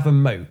does it have a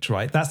moat,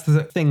 right? That's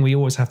the thing we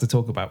always have to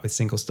talk about with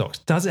single stocks.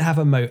 Does it have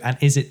a moat and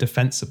is it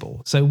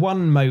defensible? So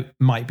one moat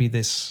might be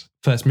this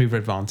first mover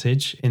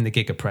advantage in the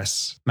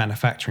GigaPress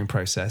manufacturing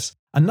process.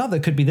 Another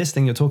could be this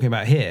thing you're talking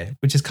about here,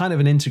 which is kind of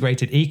an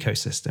integrated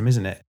ecosystem,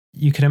 isn't it?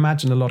 You can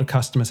imagine a lot of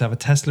customers have a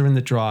Tesla in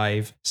the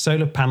drive,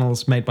 solar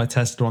panels made by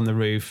Tesla on the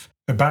roof,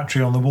 a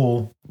battery on the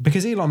wall.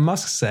 Because Elon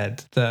Musk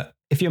said that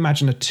if you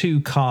imagine a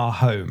 2-car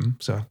home,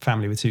 so a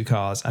family with 2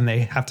 cars, and they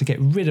have to get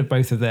rid of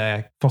both of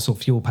their fossil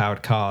fuel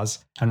powered cars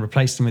and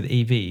replace them with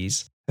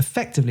EVs,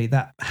 effectively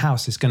that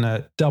house is going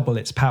to double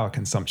its power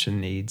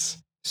consumption needs.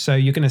 So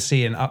you're going to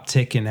see an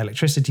uptick in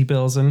electricity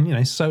bills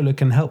and, solar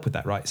can help with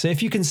that, right? So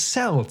if you can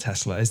sell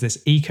Tesla as this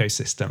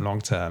ecosystem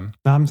long term,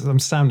 I'm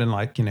sounding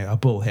like, a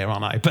bull here,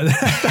 aren't I? But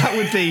that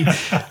would be,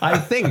 I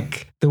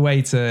think, the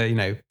way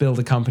to, build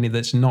a company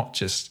that's not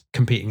just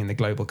competing in the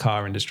global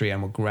car industry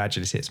and will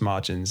gradually see its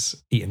margins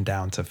eaten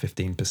down to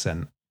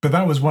 15%. But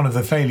that was one of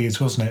the failures,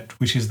 wasn't it?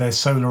 Which is their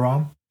solar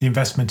arm, the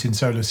investment in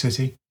Solar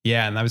City.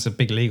 Yeah, and there was a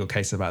big legal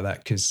case about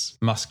that because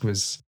Musk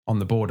was on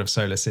the board of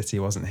Solar City,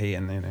 wasn't he?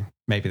 And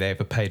maybe they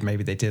overpaid,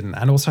 maybe they didn't.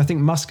 And also, I think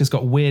Musk has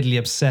got weirdly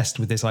obsessed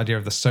with this idea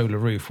of the solar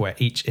roof, where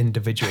each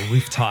individual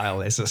roof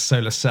tile is a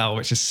solar cell,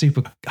 which is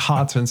super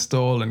hard to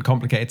install and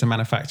complicated to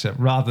manufacture,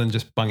 rather than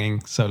just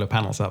bunging solar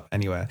panels up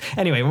anywhere.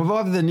 Anyway,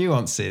 whatever the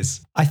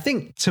nuances, I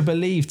think to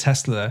believe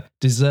Tesla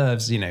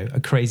deserves,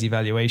 a crazy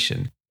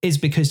valuation is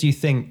because you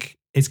think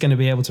it's going to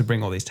be able to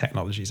bring all these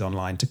technologies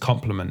online to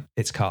complement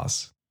its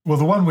cars. Well,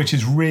 the one which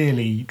is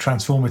really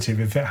transformative,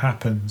 if it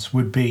happens,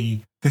 would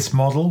be this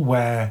model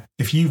where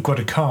if you've got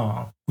a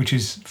car which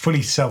is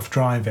fully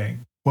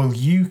self-driving, well,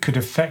 you could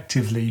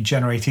effectively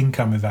generate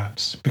income with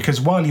that. Because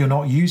while you're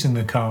not using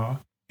the car,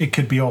 it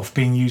could be off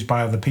being used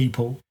by other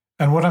people.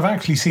 And what I've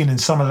actually seen in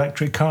some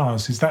electric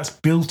cars is that's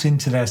built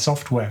into their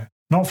software.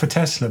 Not for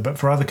Tesla, but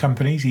for other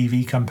companies,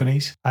 EV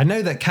companies. I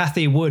know that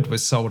Cathie Wood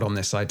was sold on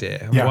this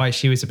idea. Yeah. Why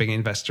she was a big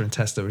investor in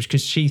Tesla was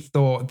because she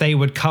thought they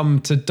would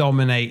come to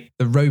dominate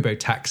the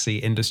robo-taxi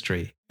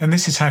industry. And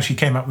this is how she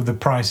came up with the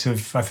price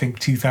of, I think,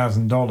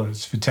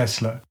 $2,000 for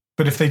Tesla.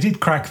 But if they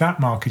did crack that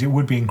market, it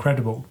would be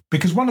incredible.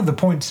 Because one of the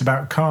points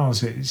about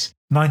cars is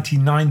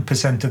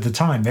 99% of the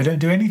time, they don't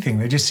do anything.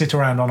 They just sit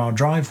around on our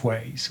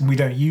driveways and we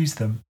don't use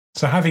them.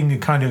 So having a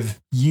kind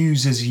of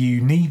use as you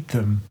need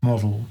them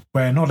model,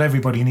 where not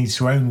everybody needs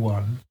to own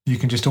one, you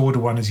can just order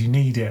one as you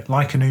need it,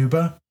 like an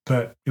Uber,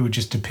 but it would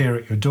just appear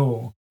at your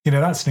door.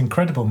 That's an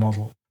incredible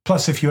model.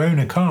 Plus, if you own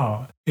a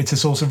car, it's a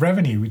source of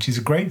revenue, which is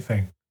a great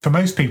thing. For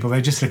most people,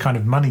 they're just a kind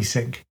of money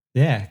sink.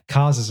 Yeah,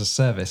 cars as a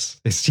service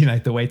is,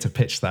 the way to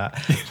pitch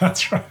that. Yeah,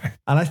 that's right.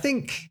 And I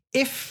think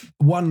if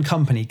one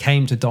company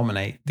came to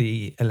dominate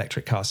the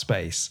electric car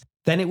space,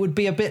 then it would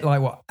be a bit like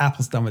what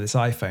Apple's done with its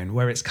iPhone,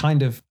 where it's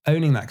kind of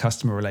owning that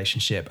customer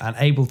relationship and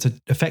able to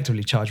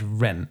effectively charge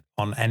rent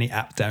on any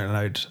app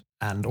download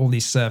and all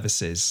these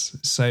services.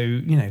 So,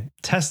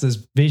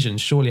 Tesla's vision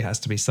surely has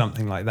to be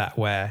something like that,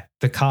 where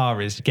the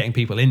car is getting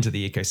people into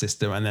the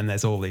ecosystem and then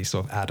there's all these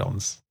sort of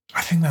add-ons.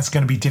 I think that's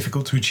going to be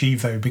difficult to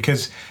achieve, though,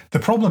 because the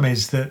problem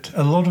is that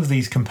a lot of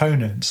these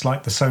components,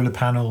 like the solar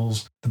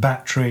panels, the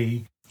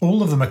battery,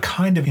 all of them are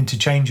kind of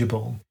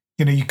interchangeable.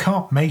 You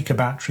can't make a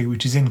battery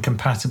which is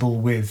incompatible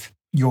with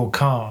your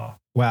car.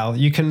 Well,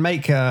 you can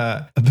make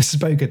a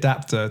bespoke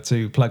adapter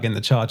to plug in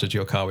the charger to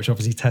your car, which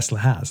obviously Tesla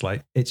has.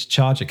 Like, its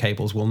charger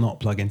cables will not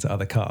plug into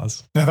other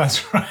cars. No,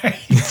 that's right.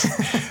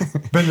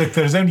 But look,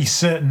 there's only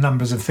certain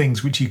numbers of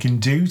things which you can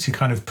do to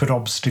kind of put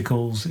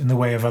obstacles in the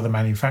way of other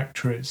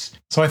manufacturers.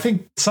 So I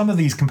think some of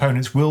these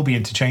components will be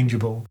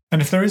interchangeable.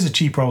 And if there is a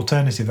cheaper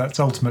alternative, that's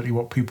ultimately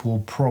what people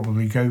will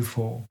probably go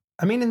for.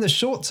 I mean, in the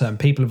short term,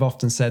 people have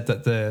often said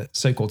that the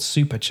so-called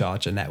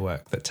supercharger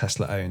network that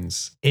Tesla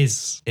owns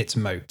is its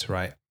moat,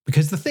 right?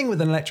 Because the thing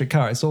with an electric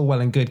car, it's all well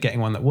and good getting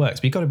one that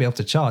works, but you've got to be able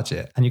to charge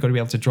it and you've got to be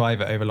able to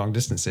drive it over long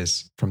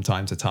distances from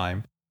time to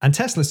time. And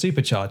Tesla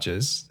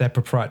superchargers, their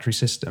proprietary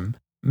system,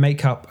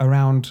 make up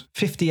around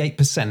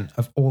 58%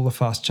 of all the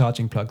fast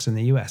charging plugs in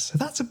the US. So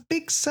that's a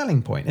big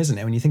selling point, isn't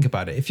it, when you think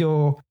about it? If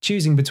you're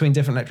choosing between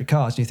different electric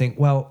cars and you think,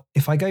 well,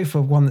 if I go for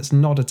one that's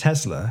not a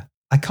Tesla,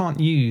 I can't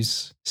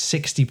use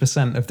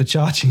 60% of the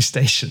charging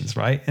stations,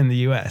 right, in the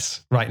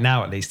US. Right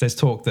now, at least, there's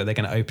talk that they're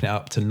going to open it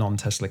up to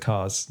non-Tesla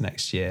cars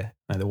next year.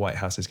 And the White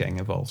House is getting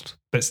involved.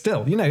 But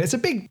still, it's a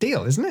big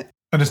deal, isn't it?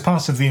 And as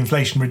part of the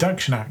Inflation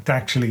Reduction Act,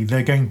 actually,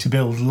 they're going to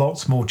build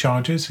lots more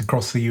chargers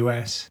across the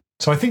US.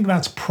 So I think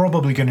that's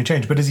probably going to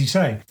change. But as you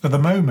say, at the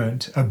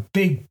moment, a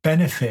big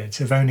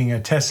benefit of owning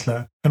a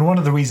Tesla, and one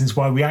of the reasons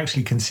why we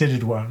actually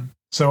considered one,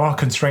 so our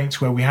constraints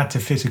were we had to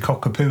fit a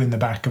cockapoo in the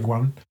back of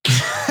one.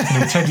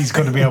 Teddy's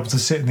got to be able to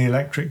sit in the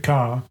electric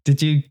car.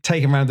 Did you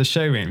take him around the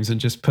showrooms and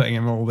just putting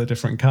him all the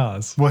different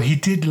cars? Well, he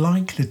did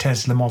like the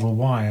Tesla Model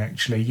Y,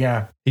 actually,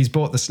 yeah. He's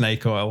bought the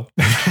snake oil,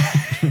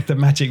 the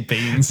magic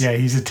beans. Yeah,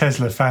 he's a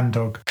Tesla fan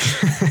dog.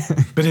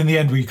 But in the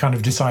end, we kind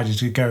of decided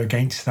to go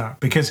against that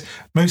because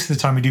most of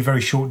the time we do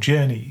very short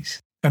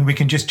journeys and we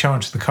can just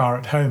charge the car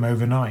at home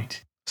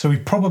overnight. So we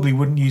probably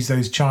wouldn't use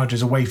those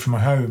chargers away from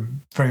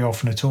home very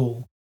often at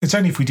all. It's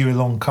only if we do a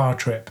long car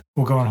trip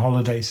or go on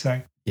holiday,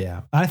 say.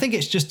 Yeah. And I think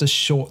it's just a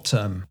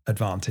short-term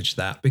advantage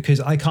that because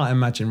I can't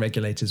imagine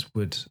regulators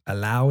would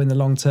allow in the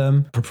long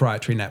term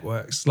proprietary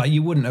networks. Like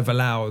you wouldn't have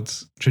allowed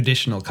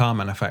traditional car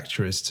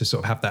manufacturers to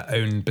sort of have their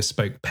own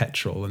bespoke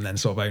petrol and then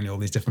sort of own all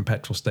these different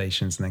petrol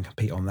stations and then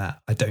compete on that.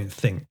 I don't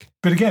think.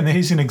 But again,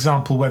 here's an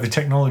example where the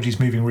technology is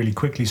moving really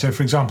quickly. So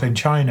for example, in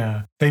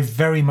China, they've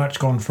very much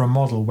gone for a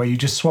model where you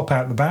just swap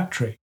out the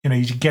battery.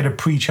 You get a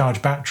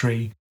pre-charged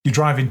battery, you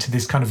drive into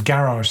this kind of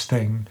garage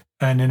thing,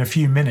 and in a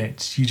few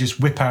minutes, you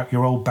just whip out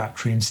your old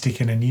battery and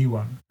stick in a new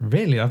one.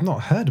 Really? I've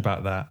not heard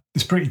about that.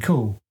 It's pretty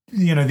cool.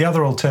 The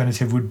other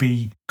alternative would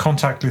be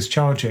contactless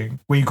charging,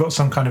 where you've got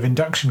some kind of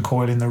induction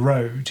coil in the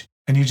road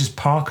and you just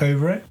park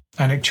over it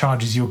and it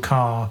charges your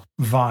car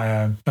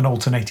via an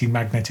alternating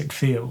magnetic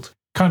field,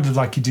 kind of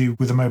like you do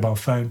with a mobile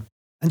phone.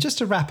 And just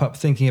to wrap up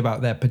thinking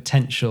about their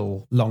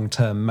potential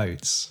long-term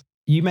moats,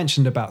 You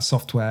mentioned about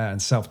software and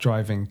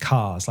self-driving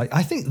cars. Like,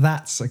 I think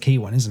that's a key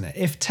one, isn't it?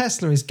 If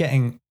Tesla is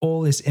getting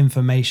all this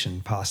information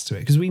passed to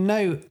it, because we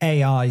know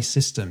AI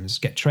systems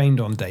get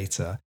trained on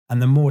data,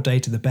 and the more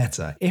data, the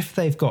better. If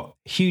they've got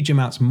huge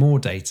amounts more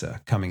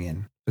data coming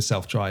in for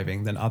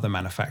self-driving than other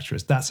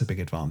manufacturers, that's a big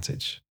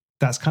advantage.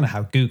 That's kind of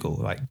how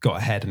Google got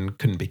ahead and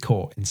couldn't be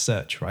caught in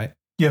search, right?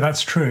 Yeah,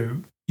 that's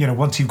true.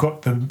 Once you've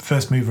got the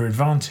first mover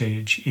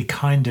advantage, it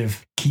kind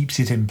of keeps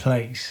it in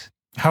place.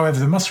 However,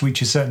 there must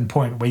reach a certain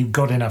point where you've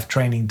got enough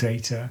training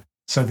data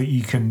so that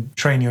you can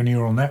train your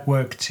neural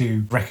network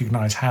to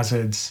recognize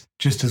hazards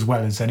just as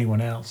well as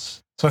anyone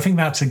else. So I think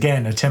that's,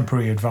 again, a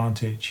temporary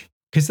advantage.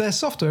 Because their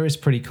software is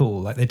pretty cool.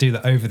 Like, they do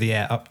the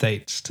over-the-air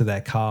updates to their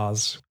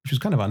cars, which was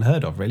kind of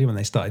unheard of, really, when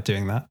they started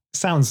doing that.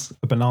 Sounds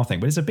a banal thing,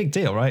 but it's a big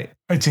deal, right?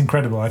 It's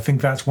incredible. I think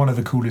that's one of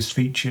the coolest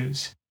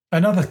features.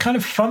 And other kind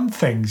of fun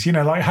things,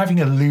 like having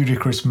a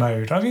ludicrous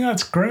mode. I think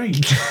that's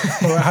great.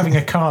 Or having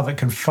a car that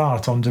can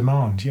fart on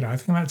demand. I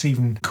think that's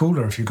even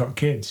cooler if you've got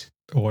kids.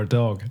 Or a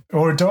dog.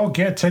 Or a dog,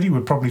 yeah. Teddy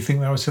would probably think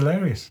that was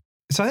hilarious.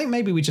 So I think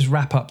maybe we just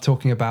wrap up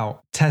talking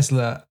about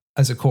Tesla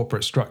as a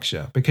corporate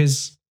structure,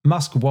 because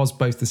Musk was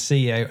both the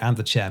CEO and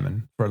the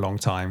chairman for a long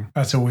time.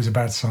 That's always a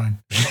bad sign.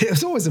 It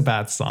was always a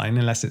bad sign,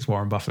 unless it's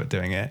Warren Buffett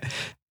doing it.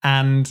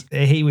 And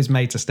he was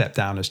made to step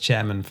down as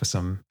chairman for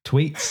some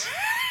tweets.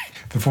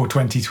 The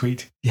 420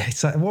 tweet. Yeah,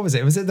 so what was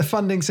it? Was it the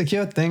funding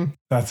secured thing?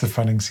 That's the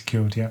funding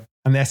secured, yeah.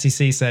 And the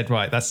SEC said,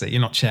 right, that's it,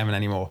 you're not chairman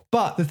anymore.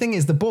 But the thing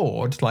is, the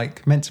board,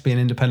 meant to be an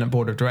independent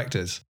board of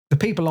directors, the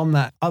people on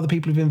that, other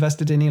people who've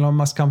invested in Elon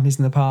Musk companies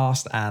in the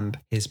past, and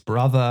his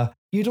brother,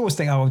 you'd always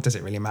think, oh, does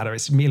it really matter?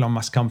 It's Elon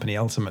Musk company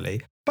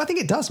ultimately. But I think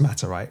it does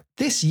matter, right?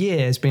 This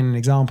year has been an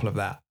example of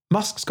that.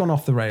 Musk's gone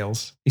off the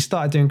rails. He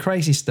started doing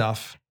crazy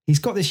stuff. He's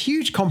got this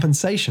huge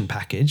compensation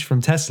package from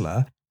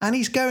Tesla, and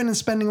he's going and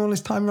spending all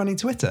his time running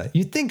Twitter.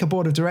 You'd think a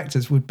board of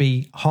directors would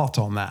be hot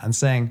on that and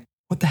saying,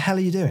 what the hell are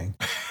you doing?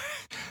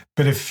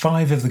 But if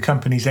 5 of the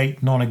company's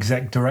 8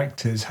 non-exec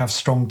directors have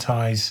strong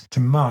ties to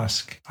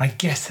Musk, I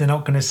guess they're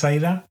not going to say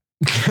that.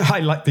 I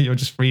like that you're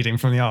just reading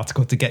from the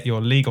article to get your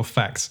legal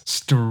facts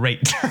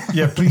straight.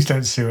 Yeah, please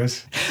don't sue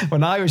us.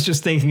 When I was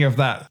just thinking of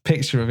that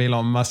picture of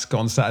Elon Musk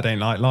on Saturday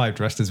Night Live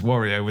dressed as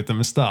Wario with the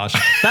moustache,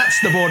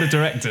 that's the board of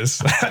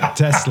directors at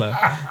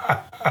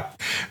Tesla.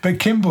 But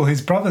Kimball,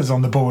 his brother's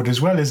on the board as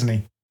well, isn't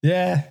he?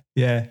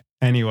 Yeah.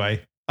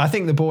 Anyway, I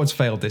think the board's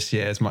failed this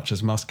year as much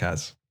as Musk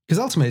has. Because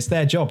ultimately, it's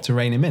their job to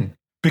rein him in.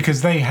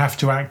 Because they have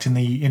to act in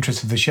the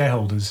interest of the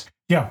shareholders.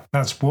 Yeah,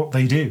 that's what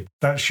they do.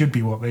 That should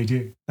be what they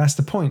do. That's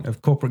the point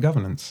of corporate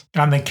governance.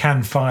 And they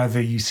can fire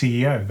the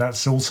CEO.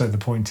 That's also the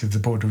point of the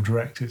board of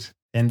directors.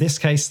 In this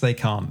case, they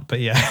can't,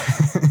 but yeah.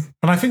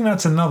 And I think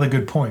that's another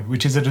good point,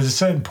 which is that at a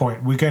certain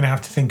point, we're going to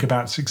have to think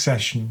about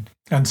succession,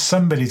 and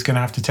somebody's going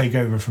to have to take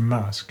over from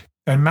Musk.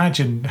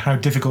 Imagine how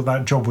difficult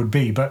that job would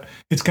be, but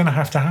it's going to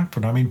have to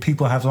happen. I mean,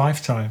 people have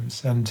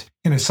lifetimes, and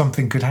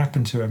something could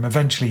happen to him.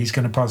 Eventually, he's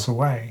going to pass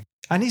away.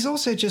 And he's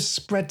also just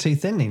spread too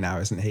thinly now,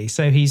 isn't he?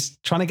 So he's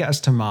trying to get us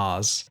to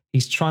Mars.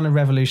 He's trying to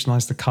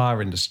revolutionize the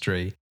car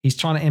industry. He's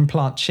trying to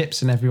implant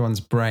chips in everyone's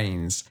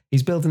brains.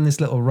 He's building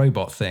this little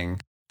robot thing.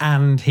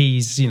 And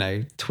he's,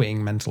 tweeting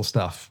mental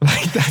stuff.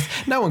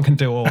 No one can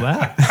do all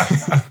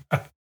that.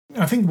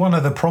 I think one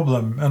of the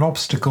problem, an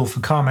obstacle for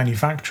car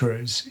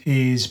manufacturers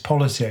is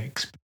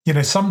politics.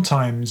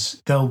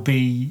 Sometimes there'll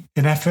be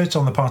an effort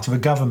on the part of a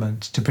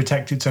government to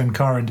protect its own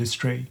car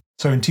industry.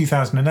 So in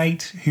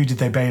 2008, who did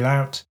they bail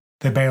out?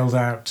 They bailed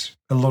out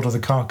a lot of the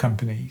car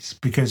companies,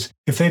 because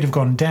if they'd have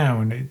gone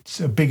down, it's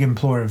a big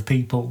employer of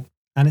people.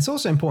 And it's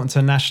also important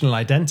to national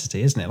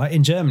identity, isn't it? Like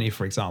in Germany,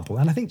 for example,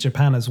 and I think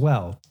Japan as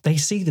well, they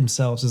see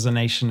themselves as a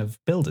nation of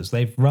builders.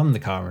 They've run the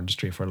car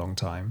industry for a long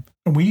time.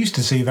 And we used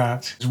to see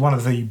that as one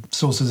of the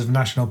sources of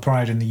national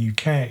pride in the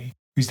UK. We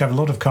used to have a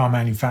lot of car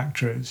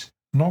manufacturers,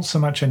 not so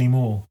much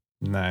anymore.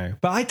 No,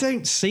 but I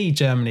don't see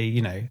Germany,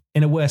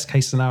 in a worst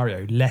case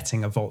scenario,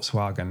 letting a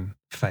Volkswagen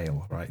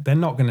fail, right? They're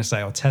not going to say,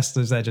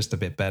 Teslas, they're just a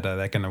bit better.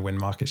 They're going to win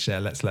market share.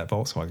 Let's let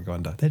Volkswagen go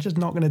under. They're just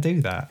not going to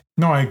do that.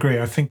 No, I agree.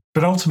 I think,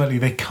 but ultimately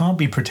they can't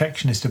be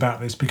protectionist about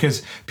this,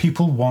 because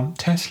people want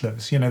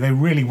Teslas. They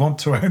really want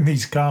to own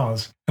these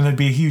cars, and there'd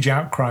be a huge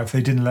outcry if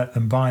they didn't let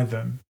them buy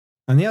them.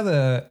 And the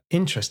other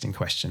interesting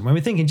question, when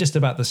we're thinking just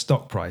about the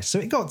stock price, so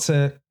it got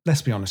to,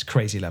 let's be honest,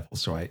 crazy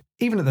levels, right?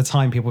 Even at the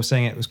time, people were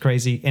saying it was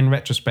crazy. In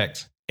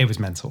retrospect, it was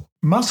mental.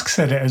 Musk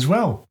said it as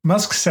well.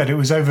 Musk said it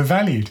was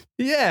overvalued.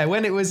 Yeah,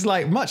 when it was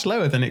much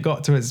lower than it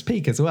got to its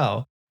peak as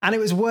well. And it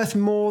was worth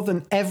more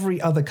than every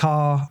other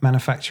car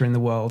manufacturer in the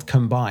world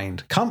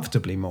combined,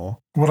 comfortably more.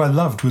 What I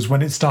loved was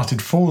when it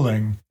started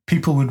falling,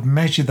 people would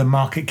measure the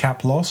market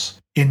cap loss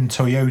in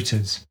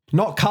Toyotas.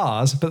 Not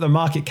cars, but the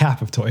market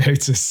cap of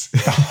Toyotas.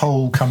 The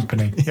whole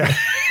company. Yeah.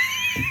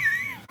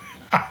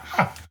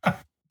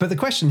 But the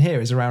question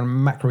here is around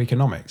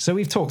macroeconomics. So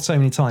we've talked so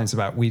many times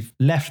about we've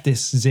left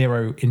this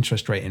zero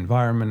interest rate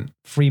environment.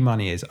 Free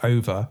money is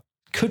over.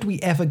 Could we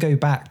ever go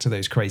back to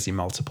those crazy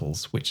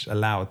multiples which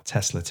allowed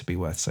Tesla to be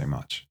worth so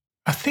much?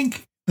 I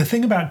think The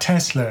thing about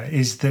Tesla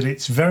is that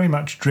it's very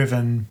much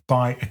driven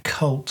by a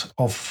cult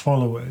of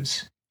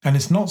followers. And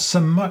it's not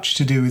so much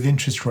to do with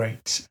interest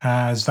rates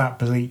as that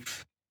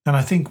belief. And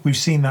I think we've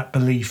seen that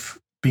belief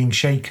being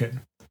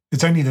shaken.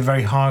 It's only the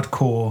very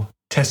hardcore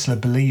Tesla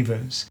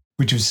believers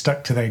which have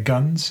stuck to their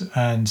guns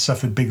and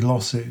suffered big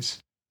losses.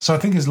 So I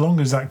think as long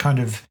as that kind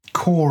of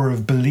core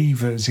of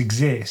believers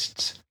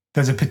exists,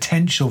 there's a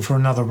potential for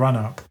another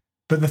run-up.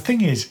 But the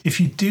thing is, if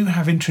you do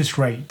have interest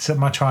rates at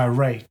much higher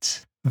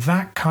rates,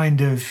 that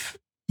kind of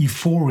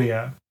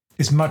euphoria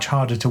is much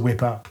harder to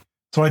whip up.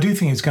 So I do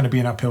think it's going to be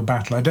an uphill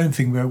battle. I don't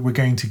think we're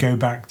going to go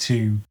back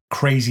to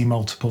crazy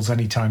multiples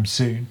anytime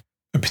soon.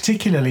 And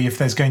particularly if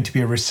there's going to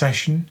be a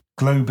recession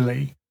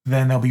globally,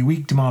 then there'll be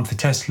weak demand for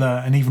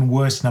Tesla and even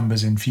worse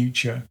numbers in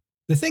future.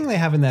 The thing they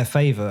have in their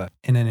favor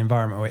in an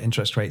environment where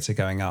interest rates are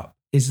going up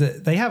is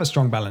that they have a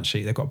strong balance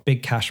sheet. They've got a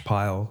big cash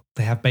pile.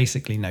 They have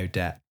basically no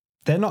debt.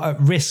 They're not at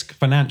risk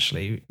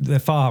financially. They're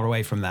far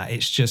away from that.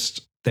 It's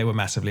just they were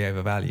massively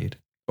overvalued.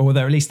 Or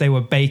at least they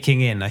were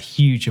baking in a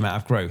huge amount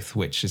of growth,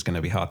 which is going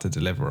to be hard to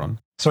deliver on.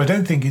 So I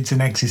don't think it's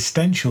an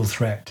existential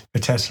threat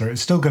for Tesla.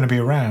 It's still going to be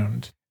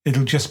around.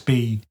 It'll just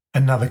be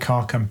another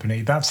car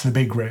company. That's the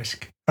big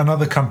risk. And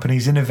other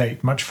companies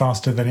innovate much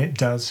faster than it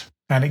does.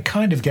 And it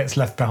kind of gets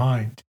left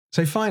behind.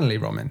 So finally,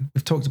 Roman,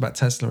 we've talked about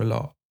Tesla a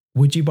lot.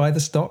 Would you buy the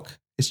stock?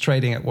 It's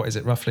trading at, what is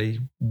it, roughly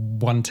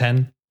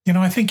 110?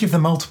 I think if the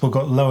multiple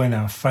got low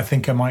enough, I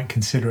think I might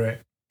consider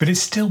it. But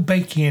it's still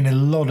baking in a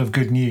lot of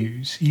good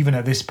news, even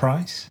at this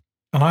price.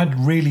 And I'd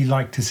really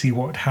like to see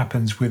what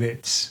happens with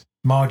its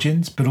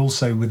margins, but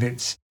also with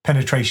its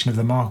penetration of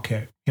the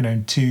market,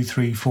 in 2,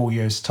 3, 4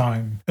 years'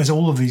 time, as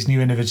all of these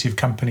new innovative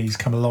companies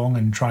come along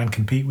and try and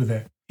compete with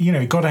it.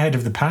 It got ahead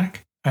of the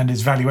pack and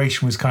its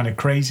valuation was kind of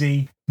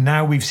crazy.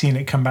 Now we've seen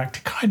it come back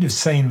to kind of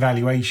sane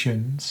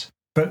valuations.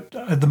 But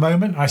at the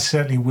moment, I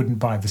certainly wouldn't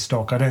buy the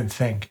stock, I don't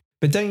think.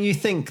 But don't you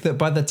think that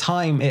by the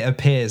time it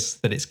appears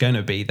that it's going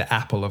to be the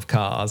Apple of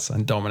cars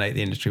and dominate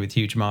the industry with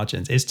huge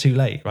margins, it's too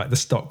late, right? The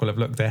stock will have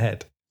looked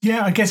ahead.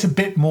 Yeah, I guess a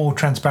bit more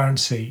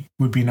transparency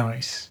would be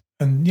nice.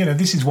 And,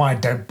 this is why I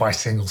don't buy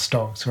single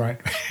stocks, right?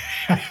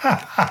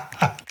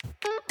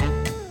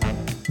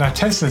 Now,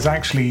 Tesla's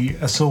actually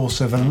a source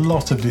of a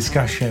lot of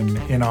discussion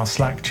in our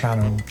Slack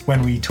channel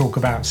when we talk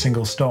about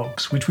single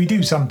stocks, which we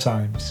do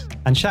sometimes.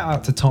 And shout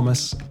out to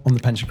Thomas on the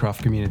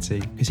PensionCraft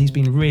community, because he's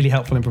been really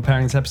helpful in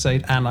preparing this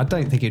episode, and I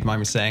don't think he'd mind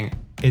me saying,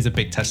 is a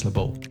big Tesla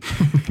bull.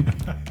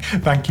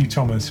 Thank you,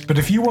 Thomas. But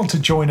if you want to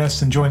join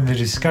us and join the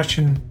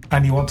discussion,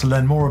 and you want to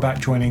learn more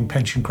about joining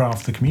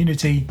PensionCraft, the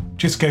community,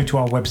 just go to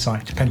our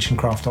website,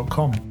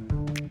 pensioncraft.com.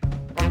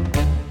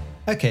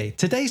 Okay,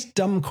 today's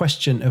dumb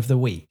question of the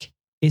week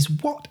is,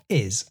 what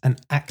is an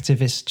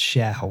activist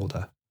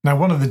shareholder? Now,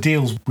 one of the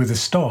deals with a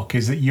stock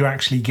is that you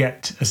actually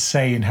get a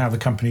say in how the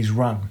company's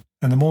run.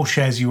 And the more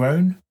shares you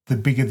own, the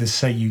bigger the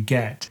say you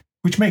get,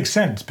 which makes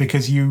sense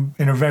because you,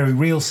 in a very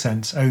real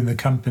sense, own the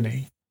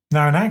company.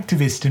 Now, an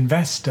activist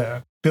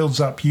investor builds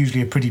up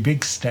usually a pretty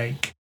big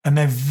stake, and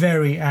they're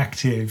very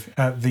active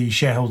at the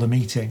shareholder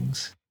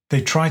meetings.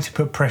 They try to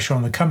put pressure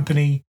on the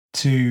company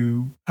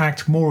to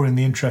act more in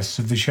the interests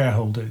of the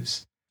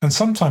shareholders. And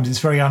sometimes it's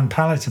very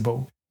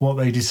unpalatable what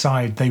they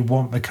decide they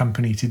want the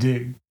company to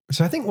do.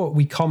 So I think what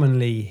we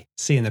commonly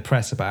see in the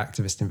press about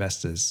activist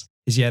investors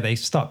is, they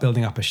start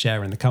building up a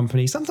share in the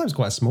company, sometimes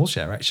quite a small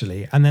share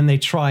actually, and then they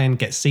try and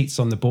get seats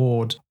on the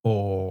board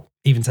or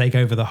even take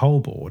over the whole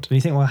board. And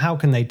you think, well, how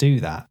can they do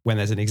that when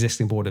there's an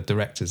existing board of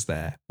directors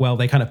there? Well,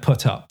 they kind of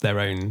put up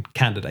their own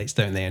candidates,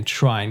 don't they, and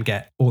try and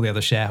get all the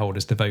other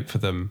shareholders to vote for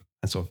them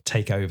and sort of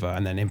take over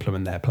and then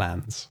implement their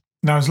plans.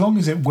 Now, as long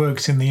as it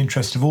works in the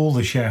interest of all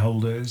the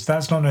shareholders,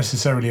 that's not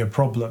necessarily a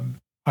problem.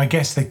 I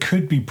guess there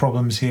could be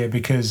problems here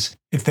because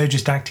if they're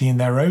just acting in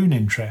their own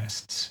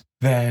interests,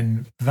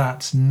 then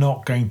that's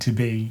not going to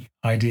be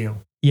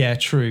ideal. Yeah,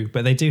 true.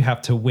 But they do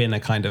have to win a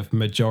kind of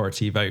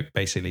majority vote,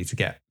 basically, to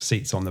get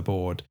seats on the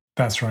board.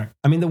 That's right.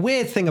 I mean, the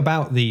weird thing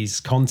about these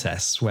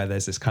contests where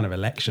there's this kind of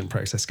election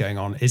process going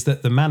on is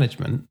that the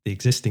management, the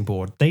existing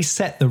board, they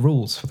set the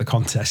rules for the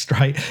contest,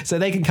 right? So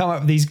they can come up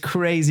with these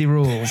crazy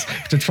rules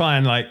to try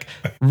and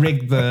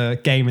rig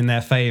the game in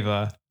their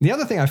favor. The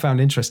other thing I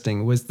found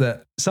interesting was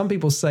that some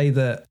people say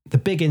that the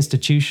big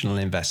institutional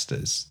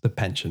investors, the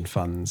pension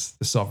funds,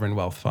 the sovereign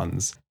wealth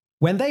funds,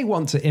 when they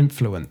want to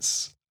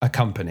influence a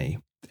company,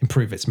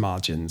 improve its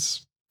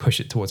margins, push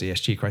it towards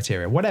ESG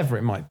criteria, whatever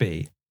it might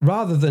be,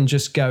 rather than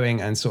just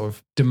going and sort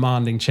of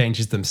demanding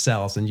changes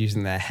themselves and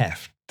using their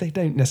heft, they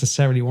don't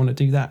necessarily want to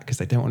do that because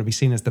they don't want to be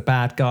seen as the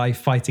bad guy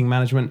fighting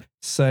management.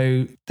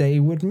 So they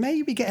would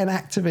maybe get an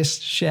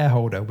activist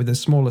shareholder with a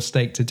smaller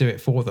stake to do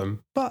it for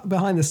them. But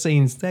behind the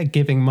scenes, they're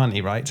giving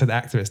money, right, to the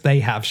activists.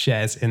 They have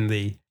shares in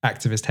the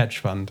activist hedge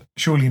fund.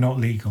 Surely not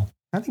legal.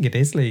 I think it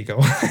is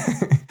legal.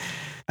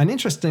 And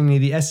interestingly,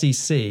 the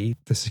SEC,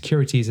 the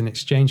Securities and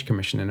Exchange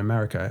Commission in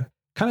America,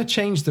 kind of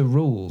changed the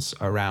rules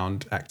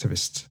around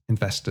activist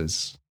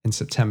investors in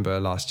September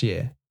last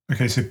year.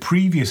 Okay, so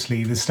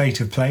previously the state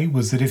of play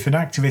was that if an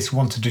activist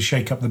wanted to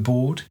shake up the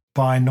board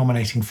by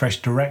nominating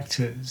fresh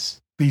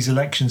directors, these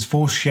elections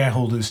force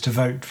shareholders to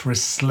vote for a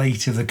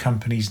slate of the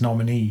company's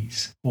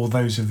nominees or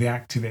those of the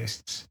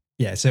activists.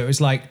 Yeah, so it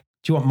was like, do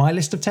you want my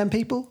list of 10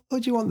 people or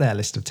do you want their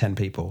list of 10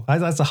 people?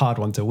 That's a hard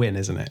one to win,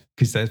 isn't it?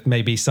 Because there's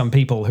maybe some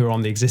people who are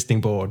on the existing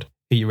board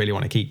who you really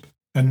want to keep.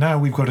 And now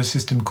we've got a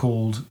system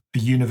called a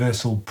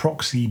universal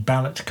proxy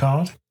ballot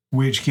card,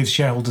 which gives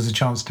shareholders a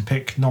chance to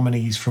pick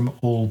nominees from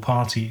all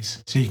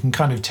parties. So you can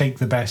kind of take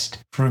the best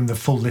from the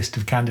full list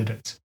of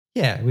candidates.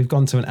 Yeah, we've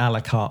gone to an a la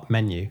carte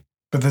menu.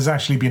 But there's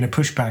actually been a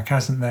pushback,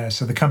 hasn't there?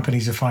 So the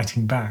companies are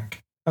fighting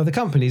back. Oh, the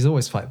companies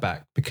always fight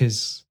back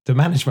because the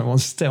management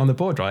wants to stay on the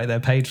board, right? They're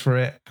paid for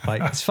it.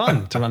 Like, it's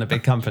fun to run a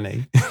big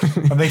company.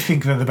 And they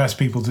think they're the best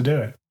people to do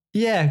it.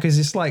 Yeah, because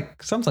it's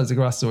like sometimes the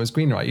grass is always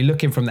greener, right? You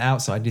look in from the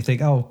outside, you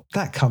think, oh,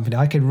 that company,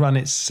 I could run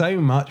it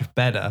so much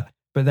better.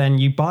 But then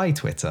you buy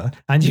Twitter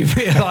and you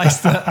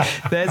realize that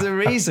there's a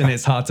reason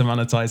it's hard to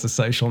monetize a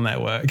social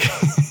network.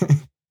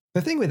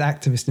 The thing with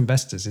activist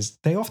investors is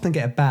they often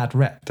get a bad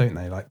rep, don't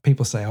they? Like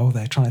people say, oh,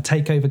 they're trying to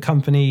take over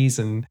companies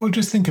and... Well,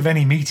 just think of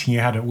any meeting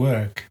you had at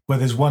work where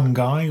there's one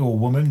guy or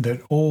woman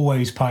that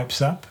always pipes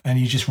up and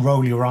you just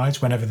roll your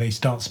eyes whenever they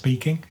start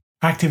speaking.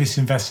 Activist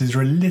investors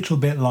are a little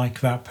bit like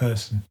that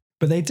person.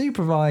 But they do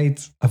provide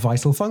a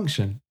vital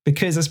function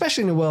because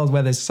especially in a world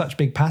where there's such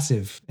big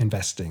passive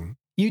investing,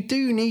 you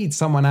do need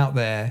someone out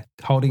there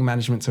holding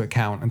management to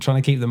account and trying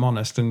to keep them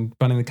honest and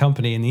running the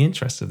company in the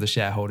interests of the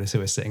shareholders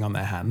who are sitting on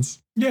their hands.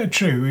 Yeah,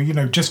 true. You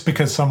know, just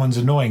because someone's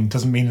annoying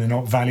doesn't mean they're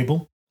not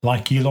valuable,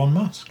 like Elon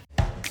Musk.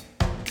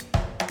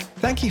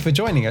 Thank you for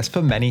joining us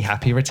for Many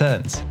Happy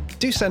Returns.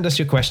 Do send us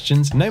your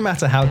questions, no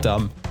matter how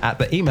dumb, at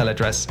the email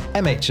address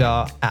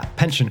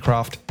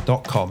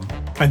mhr@pensioncraft.com.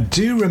 And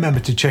do remember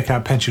to check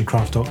out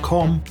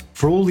pensioncraft.com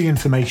for all the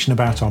information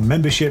about our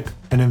membership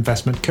and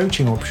investment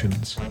coaching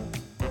options.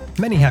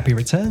 Many Happy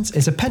Returns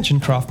is a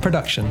PensionCraft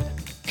production,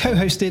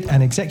 co-hosted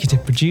and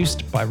executive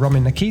produced by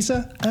Roman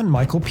Nakiza and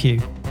Michael Pugh.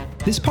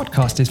 This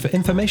podcast is for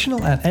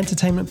informational and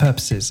entertainment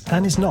purposes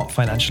and is not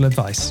financial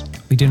advice.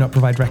 We do not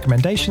provide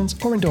recommendations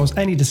or endorse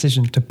any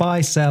decision to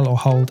buy, sell, or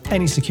hold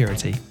any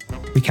security.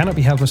 We cannot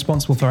be held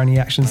responsible for any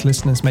actions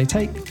listeners may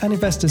take, and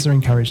investors are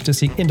encouraged to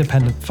seek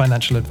independent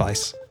financial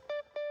advice.